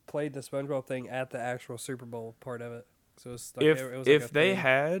played the SpongeBob thing at the actual Super Bowl part of it. So it was like, if they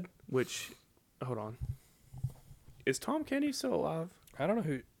had, hold on, is Tom Kenny still alive? I don't know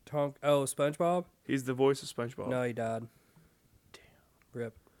who Tom. Oh, SpongeBob. He's the voice of SpongeBob. No, he died. Damn.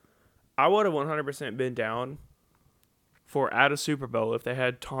 Rip. I would have 100% been down for at a Super Bowl if they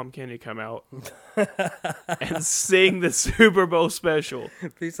had Tom Kenny come out and sing the Super Bowl special.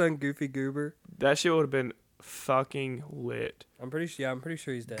 Peace on Goofy Goober. That shit would have been fucking lit. I'm pretty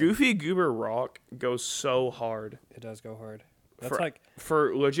sure he's dead. Goofy Goober Rock goes so hard. It does go hard. That's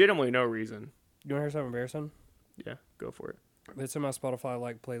for legitimately no reason. You want to hear something embarrassing? Yeah, go for it. It's in my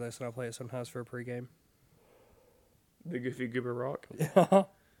Spotify playlist, and I play it sometimes for a pregame. The Goofy Goober Rock. Yeah.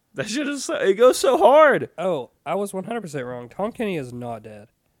 That shit it goes so hard. Oh, I was 100% wrong. Tom Kenny is not dead.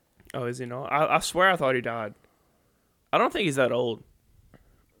 Oh, is he not? I swear I thought he died. I don't think he's that old.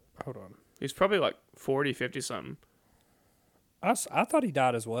 Hold on. He's probably like 40, 50 something. I thought he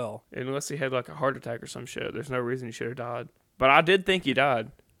died as well. Unless he had like a heart attack or some shit. There's no reason he should have died. But I did think he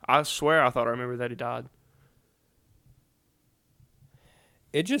died. I swear I thought I remember that he died.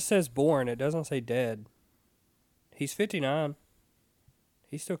 It just says born. It doesn't say dead. He's 59.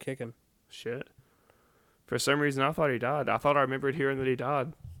 He's still kicking. Shit. For some reason, I thought he died. I thought I remembered hearing that he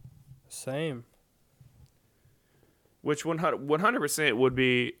died. Same. Which 100% would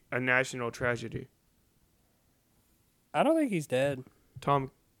be a national tragedy. I don't think he's dead.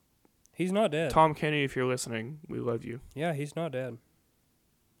 He's not dead. Tom Kenny, if you're listening, we love you. Yeah, he's not dead.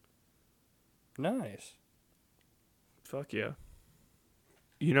 Nice. Fuck yeah.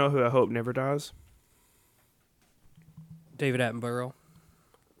 You know who I hope never dies? David Attenborough.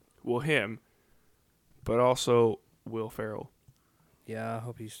 Well, him. But also Will Ferrell. Yeah, I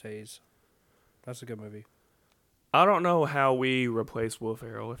hope he stays. That's a good movie. I don't know how we replace Will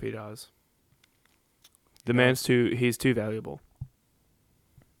Ferrell if he dies. He's too valuable.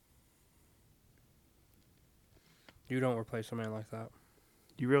 You don't replace a man like that.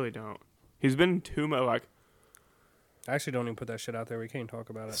 You really don't. He's been too much like... I actually don't even put that shit out there. We can't talk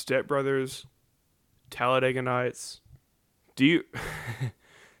about it. Step Brothers, Talladega Nights. Did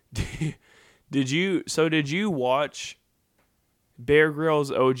you watch Bear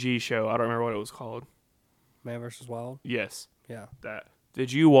Grylls' OG show? I don't remember what it was called. Man vs. Wild? Yes. Yeah. That.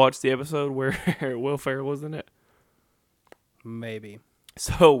 Did you watch the episode where Will Ferrell was in it? Maybe.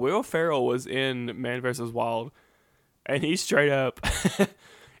 So Will Ferrell was in Man vs. Wild, and he straight up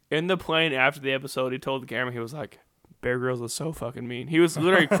In the plane after the episode, he told the camera, he was like, Bear Grylls was so fucking mean. He was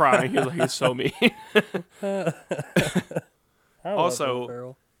literally crying. He was like, he's so mean.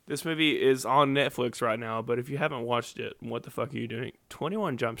 Also, this movie is on Netflix right now, but if you haven't watched it, what the fuck are you doing?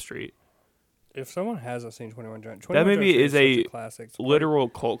 21 Jump Street. If someone hasn't seen 21 Jump Street, that movie is a classic. literal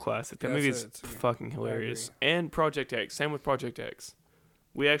cult classic. That movie is fucking hilarious. And Project X. Same with Project X.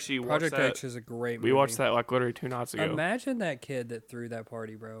 We actually watched that. Project X is a great movie. We watched that like literally 2 nights ago. Imagine that kid that threw that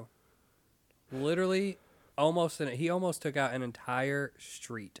party, bro. Literally, he almost took out an entire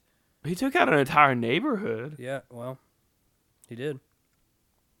street. He took out an entire neighborhood. Yeah, well, he did.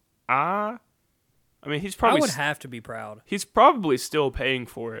 I mean, he's probably... I would have to be proud. He's probably still paying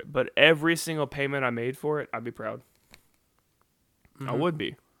for it, but every single payment I made for it, I'd be proud. Mm-hmm. I would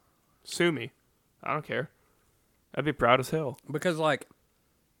be. Sue me. I don't care. I'd be proud as hell. Because, like,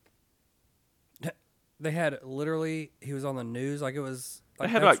 they had literally... He was on the news, like it was... Like,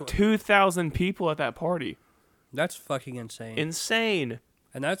 they had like 2,000 people at that party. That's fucking insane. Insane.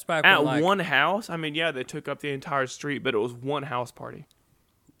 And that's back at when, like, one house? I mean, yeah, they took up the entire street, but it was one house party.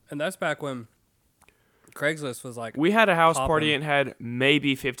 And that's back when Craigslist was like... We had a house party and had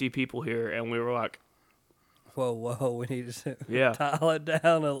maybe 50 people here, and we were like... Whoa, we need to yeah. dial it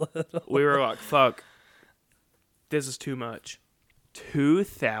down a little. We were like, fuck, this is too much.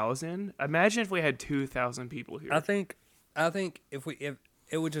 2,000? Imagine if we had 2,000 people here. I think if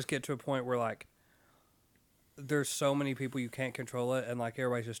it would just get to a point where, like, there's so many people you can't control it, and, like,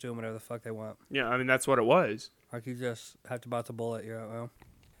 everybody's just doing whatever the fuck they want. Yeah, I mean, that's what it was. Like, you just have to bite the bullet. You're like, well,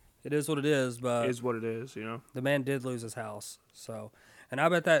 it is what it is, but... It is what it is, you know? The man did lose his house, so... And I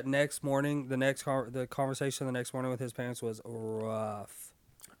bet that next morning, the conversation the next morning with his parents was rough.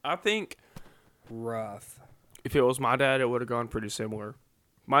 I think... Rough. If it was my dad, it would have gone pretty similar.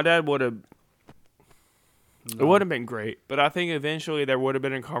 My dad would have... No. It would have been great, but I think eventually there would have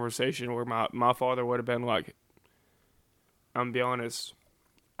been a conversation where my father would have been like, I'm going to be honest,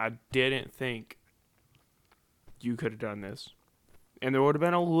 I didn't think you could have done this. And there would have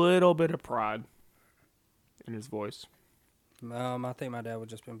been a little bit of pride in his voice. I think my dad would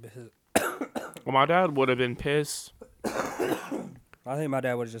just been pissed. Well, my dad would have been pissed. I think my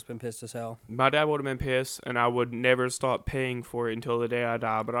dad would have just been pissed as hell. My dad would have been pissed, and I would never stop paying for it until the day I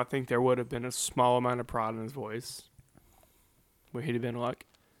die. But I think there would have been a small amount of pride in his voice, where he'd have been like,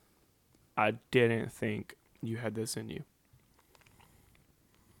 I didn't think you had this in you.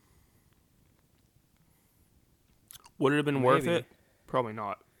 Would it have been worth it? Probably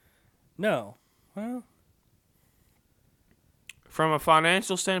not. No. Well, from a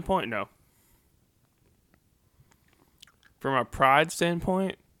financial standpoint, no. From a pride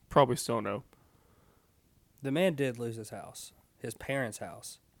standpoint, probably still no. The man did lose his house. His parents'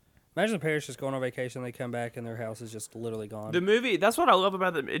 house. Imagine the parents just going on vacation, they come back, and their house is just literally gone. The movie, that's what I love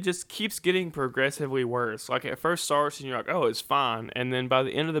about it. It just keeps getting progressively worse. Like, it first starts, and you're like, oh, it's fine. And then by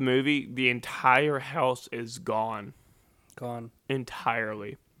the end of the movie, the entire house is gone. Gone.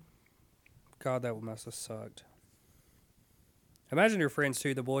 Entirely. God, that must have sucked. Imagine your friends,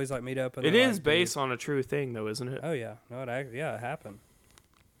 too. The boys, like, meet up. And it is like, based on a true thing, though, isn't it? Oh, yeah. No, it happened.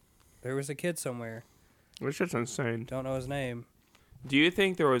 There was a kid somewhere. It's just insane. Don't know his name. Do you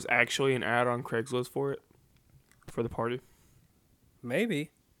think there was actually an ad on Craigslist for it? For the party?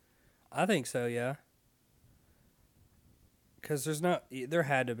 Maybe. I think so, yeah. Because there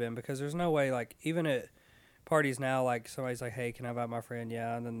had to have been, because there's no way, like, even at parties now, like, somebody's like, hey, can I invite my friend?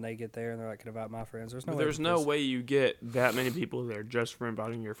 Yeah, and then they get there and they're like, can I invite my friends? There's no way you get that many people there just for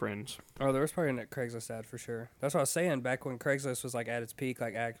inviting your friends. Oh, there was probably a Craigslist ad for sure. That's what I was saying, back when Craigslist was, like, at its peak,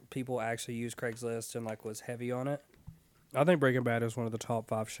 like, people actually used Craigslist and, like, was heavy on it. I think Breaking Bad is one of the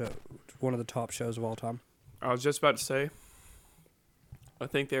top shows of all time. I was just about to say, I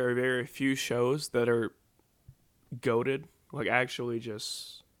think there are very few shows that are goated, like, actually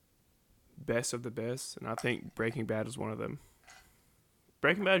just best of the best, and I think Breaking Bad is one of them.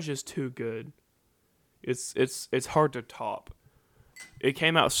 Breaking Bad is just too good. It's hard to top. It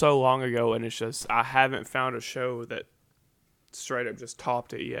came out so long ago, and it's just, I haven't found a show that straight up just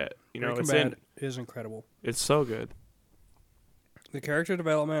topped it yet. You know, Breaking Bad is incredible. It's so good. The character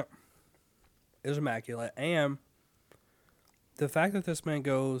development is immaculate, and the fact that this man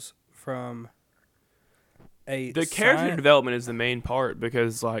goes from the character development is the main part,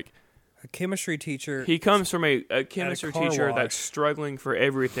 because, like, a chemistry teacher. He comes from a chemistry teacher that's struggling for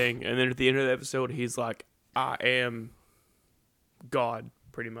everything, and then at the end of the episode, he's like, I am God,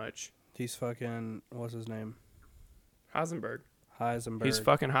 pretty much. He's fucking, what's his name? Heisenberg. He's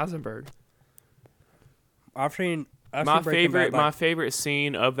fucking Heisenberg. I've seen my favorite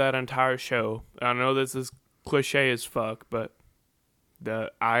scene of that entire show. I know this is cliche as fuck, but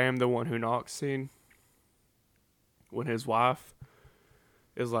the I am the one who knocks scene. When his wife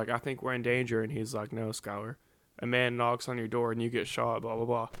is like, I think we're in danger, and he's like, no, Skylar. A man knocks on your door and you get shot, blah, blah,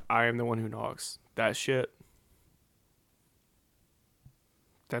 blah. I am the one who knocks. That shit.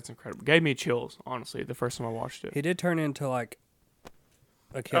 That's incredible. Gave me chills, honestly, the first time I watched it. He did turn into, like,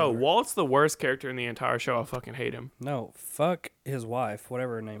 a killer. Oh, Walt's the worst character in the entire show. I fucking hate him. No, fuck his wife,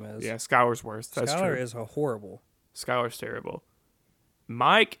 whatever her name is. Yeah, Skylar's worst. That's Skylar true. is a horrible. Skylar's terrible.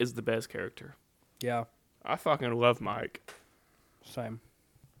 Mike is the best character. Yeah. I fucking love Mike. Same.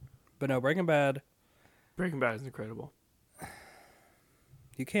 But no, Breaking Bad. Breaking Bad is incredible.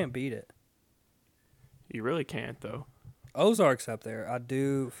 You can't beat it. You really can't, though. Ozark's up there. I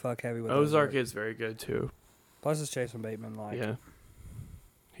do fuck heavy with Ozark is very good, too. Plus it's Jason Bateman. Like, yeah.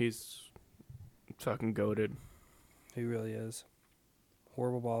 He's fucking goated. He really is.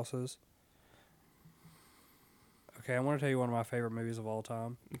 Horrible bosses. Okay, I want to tell you one of my favorite movies of all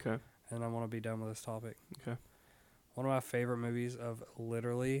time. Okay. And I want to be done with this topic. Okay. One of my favorite movies of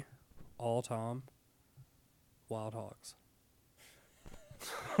literally all time, Wild Hogs.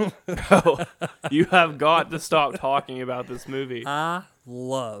 Bro, you have got to stop talking about this movie. I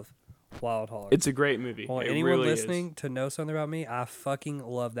love Wild Hogs. It's a great movie. Well, anyone really listening to know something about me, I fucking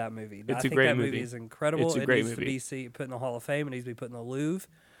love that movie. It's a great movie. That movie is incredible. It's a great movie. It needs to be put in the Hall of Fame. It needs to be put in the Louvre.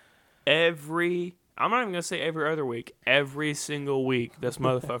 I'm not even going to say every other week. Every single week, this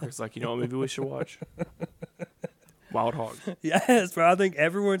motherfucker's like, you know what movie we should watch? Wild Hogs. Yes, bro. I think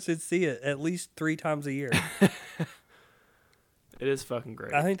everyone should see it at least 3 times a year. It is fucking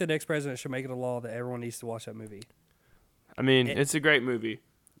great. I think the next president should make it a law that everyone needs to watch that movie. I mean, it's a great movie.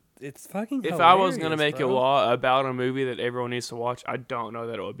 It's fucking If I was going to make a law about a movie that everyone needs to watch, I don't know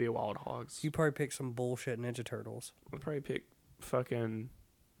that it would be Wild Hogs. You probably pick some bullshit Ninja Turtles. I'd probably pick fucking...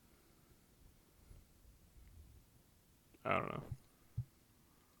 I don't know.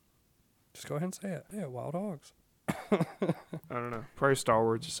 Just go ahead and say it. Yeah, Wild Hogs. I don't know. Probably Star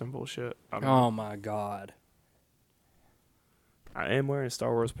Wars or some bullshit. I don't know. Oh my god. I am wearing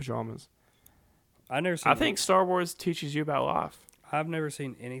Star Wars pajamas. I think Star Wars teaches you about life. I've never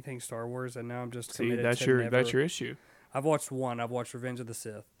seen anything Star Wars, and now I'm just See, committed that's to your never... that's your issue. I've watched one. I've watched Revenge of the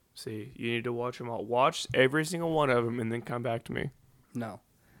Sith. See, you need to watch them all. Watch every single one of them, and then come back to me. No.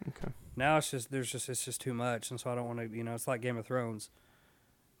 Okay. Now it's just too much, and so I don't want to. You know, it's like Game of Thrones.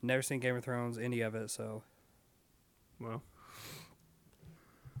 Never seen Game of Thrones, any of it. So. Well,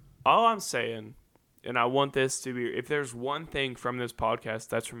 all I'm saying, and I want this to be, if there's one thing from this podcast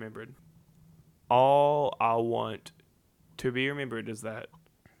that's remembered, all I want to be remembered is that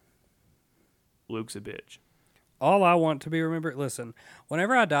Luke's a bitch. All I want to be remembered, listen,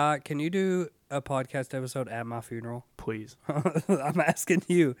 whenever I die, can you do a podcast episode at my funeral? Please. I'm asking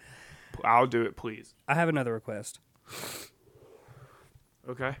you. I'll do it, please. I have another request.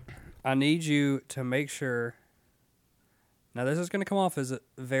 Okay. I need you to make sure. Now, this is going to come off as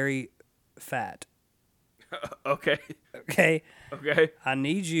very fat. Okay. Okay. Okay. I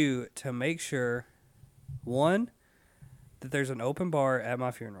need you to make sure, one, that there's an open bar at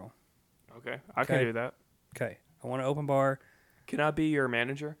my funeral. Okay. I can do that. Okay. I want an open bar. Can I be your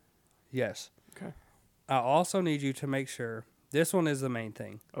manager? Yes. Okay. I also need you to make sure, this one is the main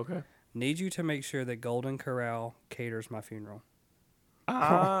thing. Okay. Need you to make sure that Golden Corral caters my funeral.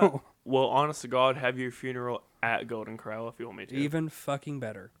 Well, honest to God, have your funeral at Golden Corral if you want me to. Even fucking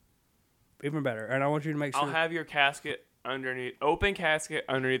better. Even better. And I want you to make sure. I'll have your casket open casket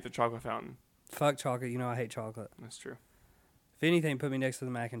underneath the chocolate fountain. Fuck chocolate. You know I hate chocolate. That's true. If anything, put me next to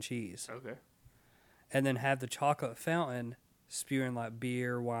the mac and cheese. Okay. And then have the chocolate fountain spewing like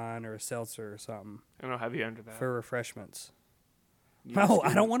beer, wine, or a seltzer or something. And I'll have you under that. For refreshments. You No,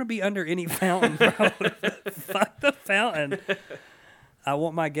 I don't want to be under any fountain, bro. Fuck the fountain. I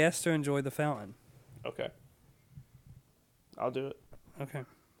want my guests to enjoy the fountain. Okay. I'll do it. Okay.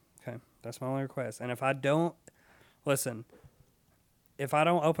 That's my only request. And if I don't, listen, if I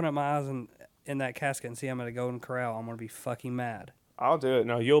don't open up my eyes in that casket and see I'm at a Golden Corral, I'm going to be fucking mad. I'll do it.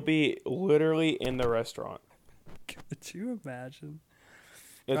 No, you'll be literally in the restaurant. Could you imagine?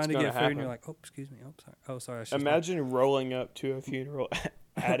 It's trying to gonna get food happen. and you're like, oh, excuse me. Oh, sorry. Oh, sorry. Imagine rolling up to a funeral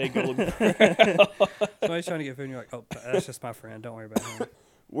at a Golden Corral. Somebody's trying to get food and you're like, oh, that's just my friend. Don't worry about him.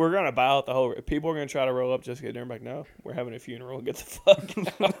 We're going to buy out the whole... People are going to try to roll up just to get there. I'm like, no, we're having a funeral. Get the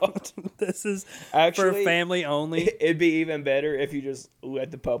fuck out. This is Actually, for family only. It'd be even better if you just let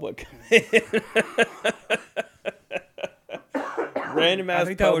the public come in. Random ass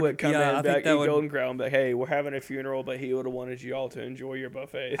public come in back in Golden Corral and be like, hey, we're having a funeral, but he would have wanted you all to enjoy your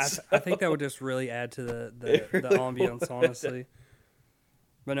buffets. I think that would just really add to the ambience, honestly.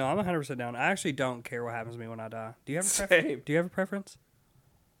 But no, I'm 100% down. I actually don't care what happens to me when I die. Do you have a preference? Same. Do you have a preference?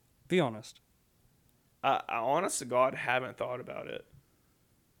 Be honest. I honest to God haven't thought about it.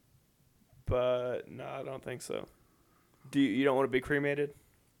 But no, I don't think so. You don't want to be cremated?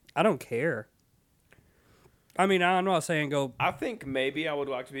 I don't care. I mean, I'm not saying go. I think maybe I would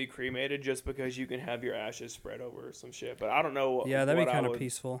like to be cremated just because you can have your ashes spread over some shit. But I don't know. Yeah, that'd be kind of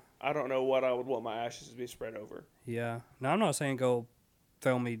peaceful. I don't know what I would want my ashes to be spread over. Yeah. Now, I'm not saying go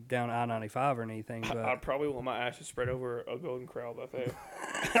throw me down I-95 or anything, but I'd probably want my ashes spread over a Golden Corral buffet.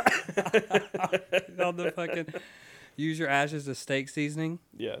 On the fucking use your ashes as steak seasoning.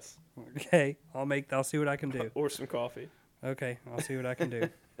 Yes. Okay, I'll see what I can do. Or some coffee. Okay, I'll see what I can do.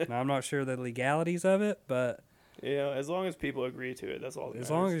 Now, I'm not sure the legalities of it, but yeah, as long as people agree to it, that's all that matters.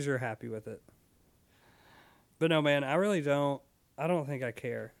 As long as you're happy with it. But no, man, I really don't. I don't think I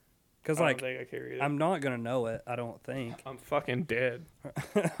care. Because, I don't think I care either. I'm not going to know it, I don't think. I'm fucking dead.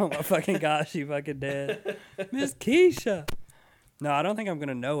 Oh my fucking gosh, you fucking dead. Miss Keisha. No, I don't think I'm going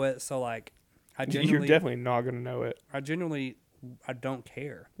to know it, so, like, You're definitely not going to know it. I don't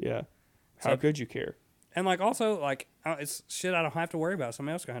care. Yeah. How could you care? And, like, also, like, it's shit I don't have to worry about.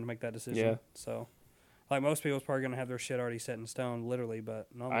 Somebody else going to have to make that decision. Yeah. So, like, most people's probably going to have their shit already set in stone, literally, but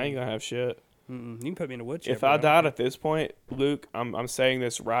no. I ain't going to have shit. You can put me in a wood chip. If I died at this point, Luke, I'm saying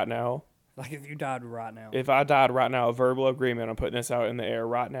this right now. Like, if you died right now. If I died right now, a verbal agreement, I'm putting this out in the air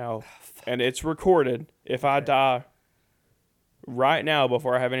right now. And it's recorded. If I die right now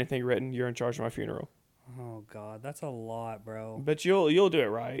before I have anything written, you're in charge of my funeral. Oh, God. That's a lot, bro. But you'll do it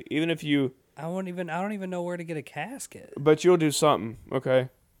right. Even if you... I don't even know where to get a casket. But you'll do something, okay?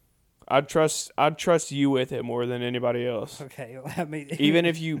 I'd trust you with it more than anybody else. Okay, even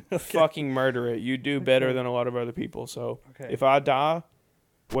if you fucking murder it, you do better than a lot of other people. So if I die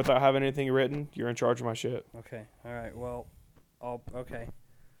without having anything written, you're in charge of my shit. Okay, all right. Well, okay.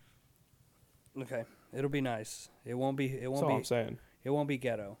 It'll be nice. It won't be. It won't That's be. all I'm saying. It won't be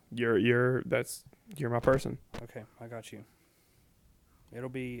ghetto. You're my person. Okay, I got you. It'll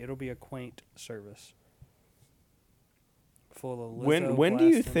be a quaint service. Full of Lizzo when do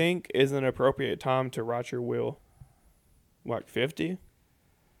you think is an appropriate time to write your will? Like 50?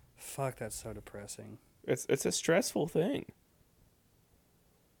 Fuck, that's so depressing. It's a stressful thing.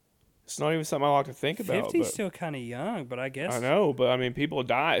 It's not even something I like to think about. 50's still kind of young, but I guess... I know, but I mean, people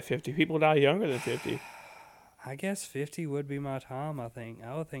die at 50. People die younger than 50. I guess 50 would be my time, I think.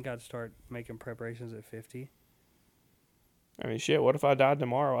 I would think I'd start making preparations at 50. I mean, shit, what if I died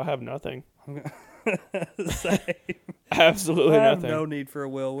tomorrow? I have nothing. Same. Absolutely I have nothing. no need for a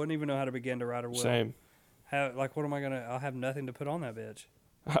will. Wouldn't even know how to begin to write a will. Same. What am I going to... I'll have nothing to put on that bitch.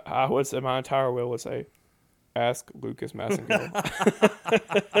 I would say my entire will would say, ask Lucas Massengill.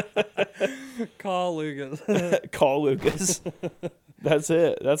 Call Lucas. Call Lucas. That's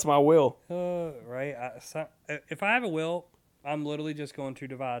it. That's my will. Right. If I have a will, I'm literally just going to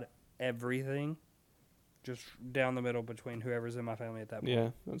divide everything just down the middle between whoever's in my family at that point. Yeah,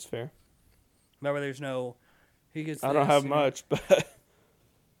 that's fair. That way there's no... He gets this, I don't have much, but...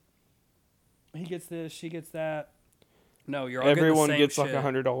 He gets this, she gets that. No, you're all Everyone getting the gets same like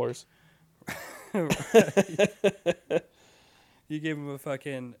 $100. You give him a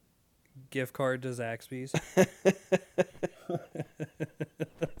fucking gift card to Zaxby's.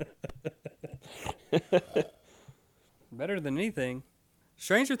 Better than anything.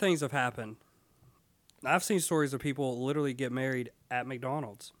 Stranger things have happened. I've seen stories of people literally get married at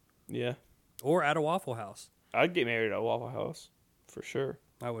McDonald's. Yeah. Or at a Waffle House. I'd get married at a Waffle House. For sure.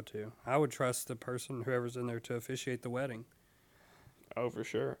 I would too. I would trust the person, whoever's in there, to officiate the wedding. Oh, for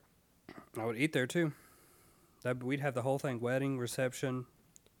sure. I would eat there too. We'd have the whole thing: wedding, reception,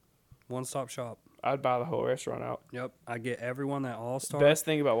 one-stop shop. I'd buy the whole restaurant out. Yep, I get everyone that all-star. Best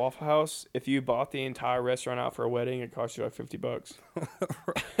thing about Waffle House, if you bought the entire restaurant out for a wedding, it cost you like $50.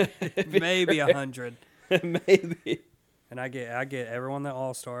 Maybe 100. Maybe. And I get everyone that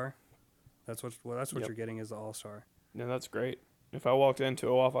all-star. That's what Yep. you're getting is the all-star. No, that's great. If I walked into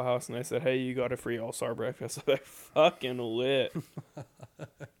a Waffle House and they said, "Hey, you got a free all-star breakfast," I'd be like, fucking lit.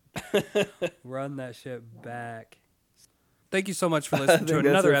 Run that shit back. Thank you so much for listening to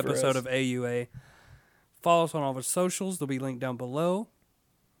another episode of AUA. Follow us on all of our socials. They'll be linked down below.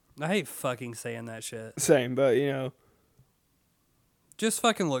 I hate fucking saying that shit. Same, but just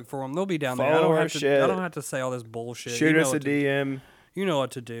fucking look for them. They'll be down there. I don't have to say all this bullshit. Shoot us a DM. You know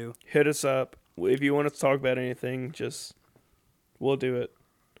what to do. Hit us up. If you want us to talk about anything, we'll do it.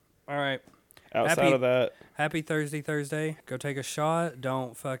 All right. Outside of that. Happy Thursday. Go take a shot.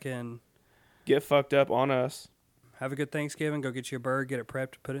 Don't fucking... Get fucked up on us. Have a good Thanksgiving. Go get you a bird. Get it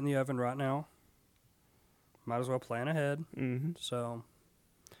prepped. Put it in the oven right now. Might as well plan ahead. Mm-hmm. So,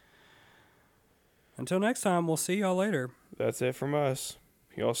 until next time, we'll see y'all later. That's it from us.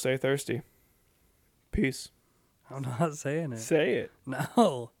 Y'all stay thirsty. Peace. I'm not saying it. Say it.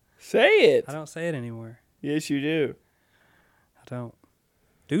 No. Say it. I don't say it anymore. Yes, you do. I don't.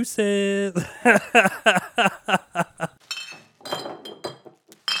 Deuces.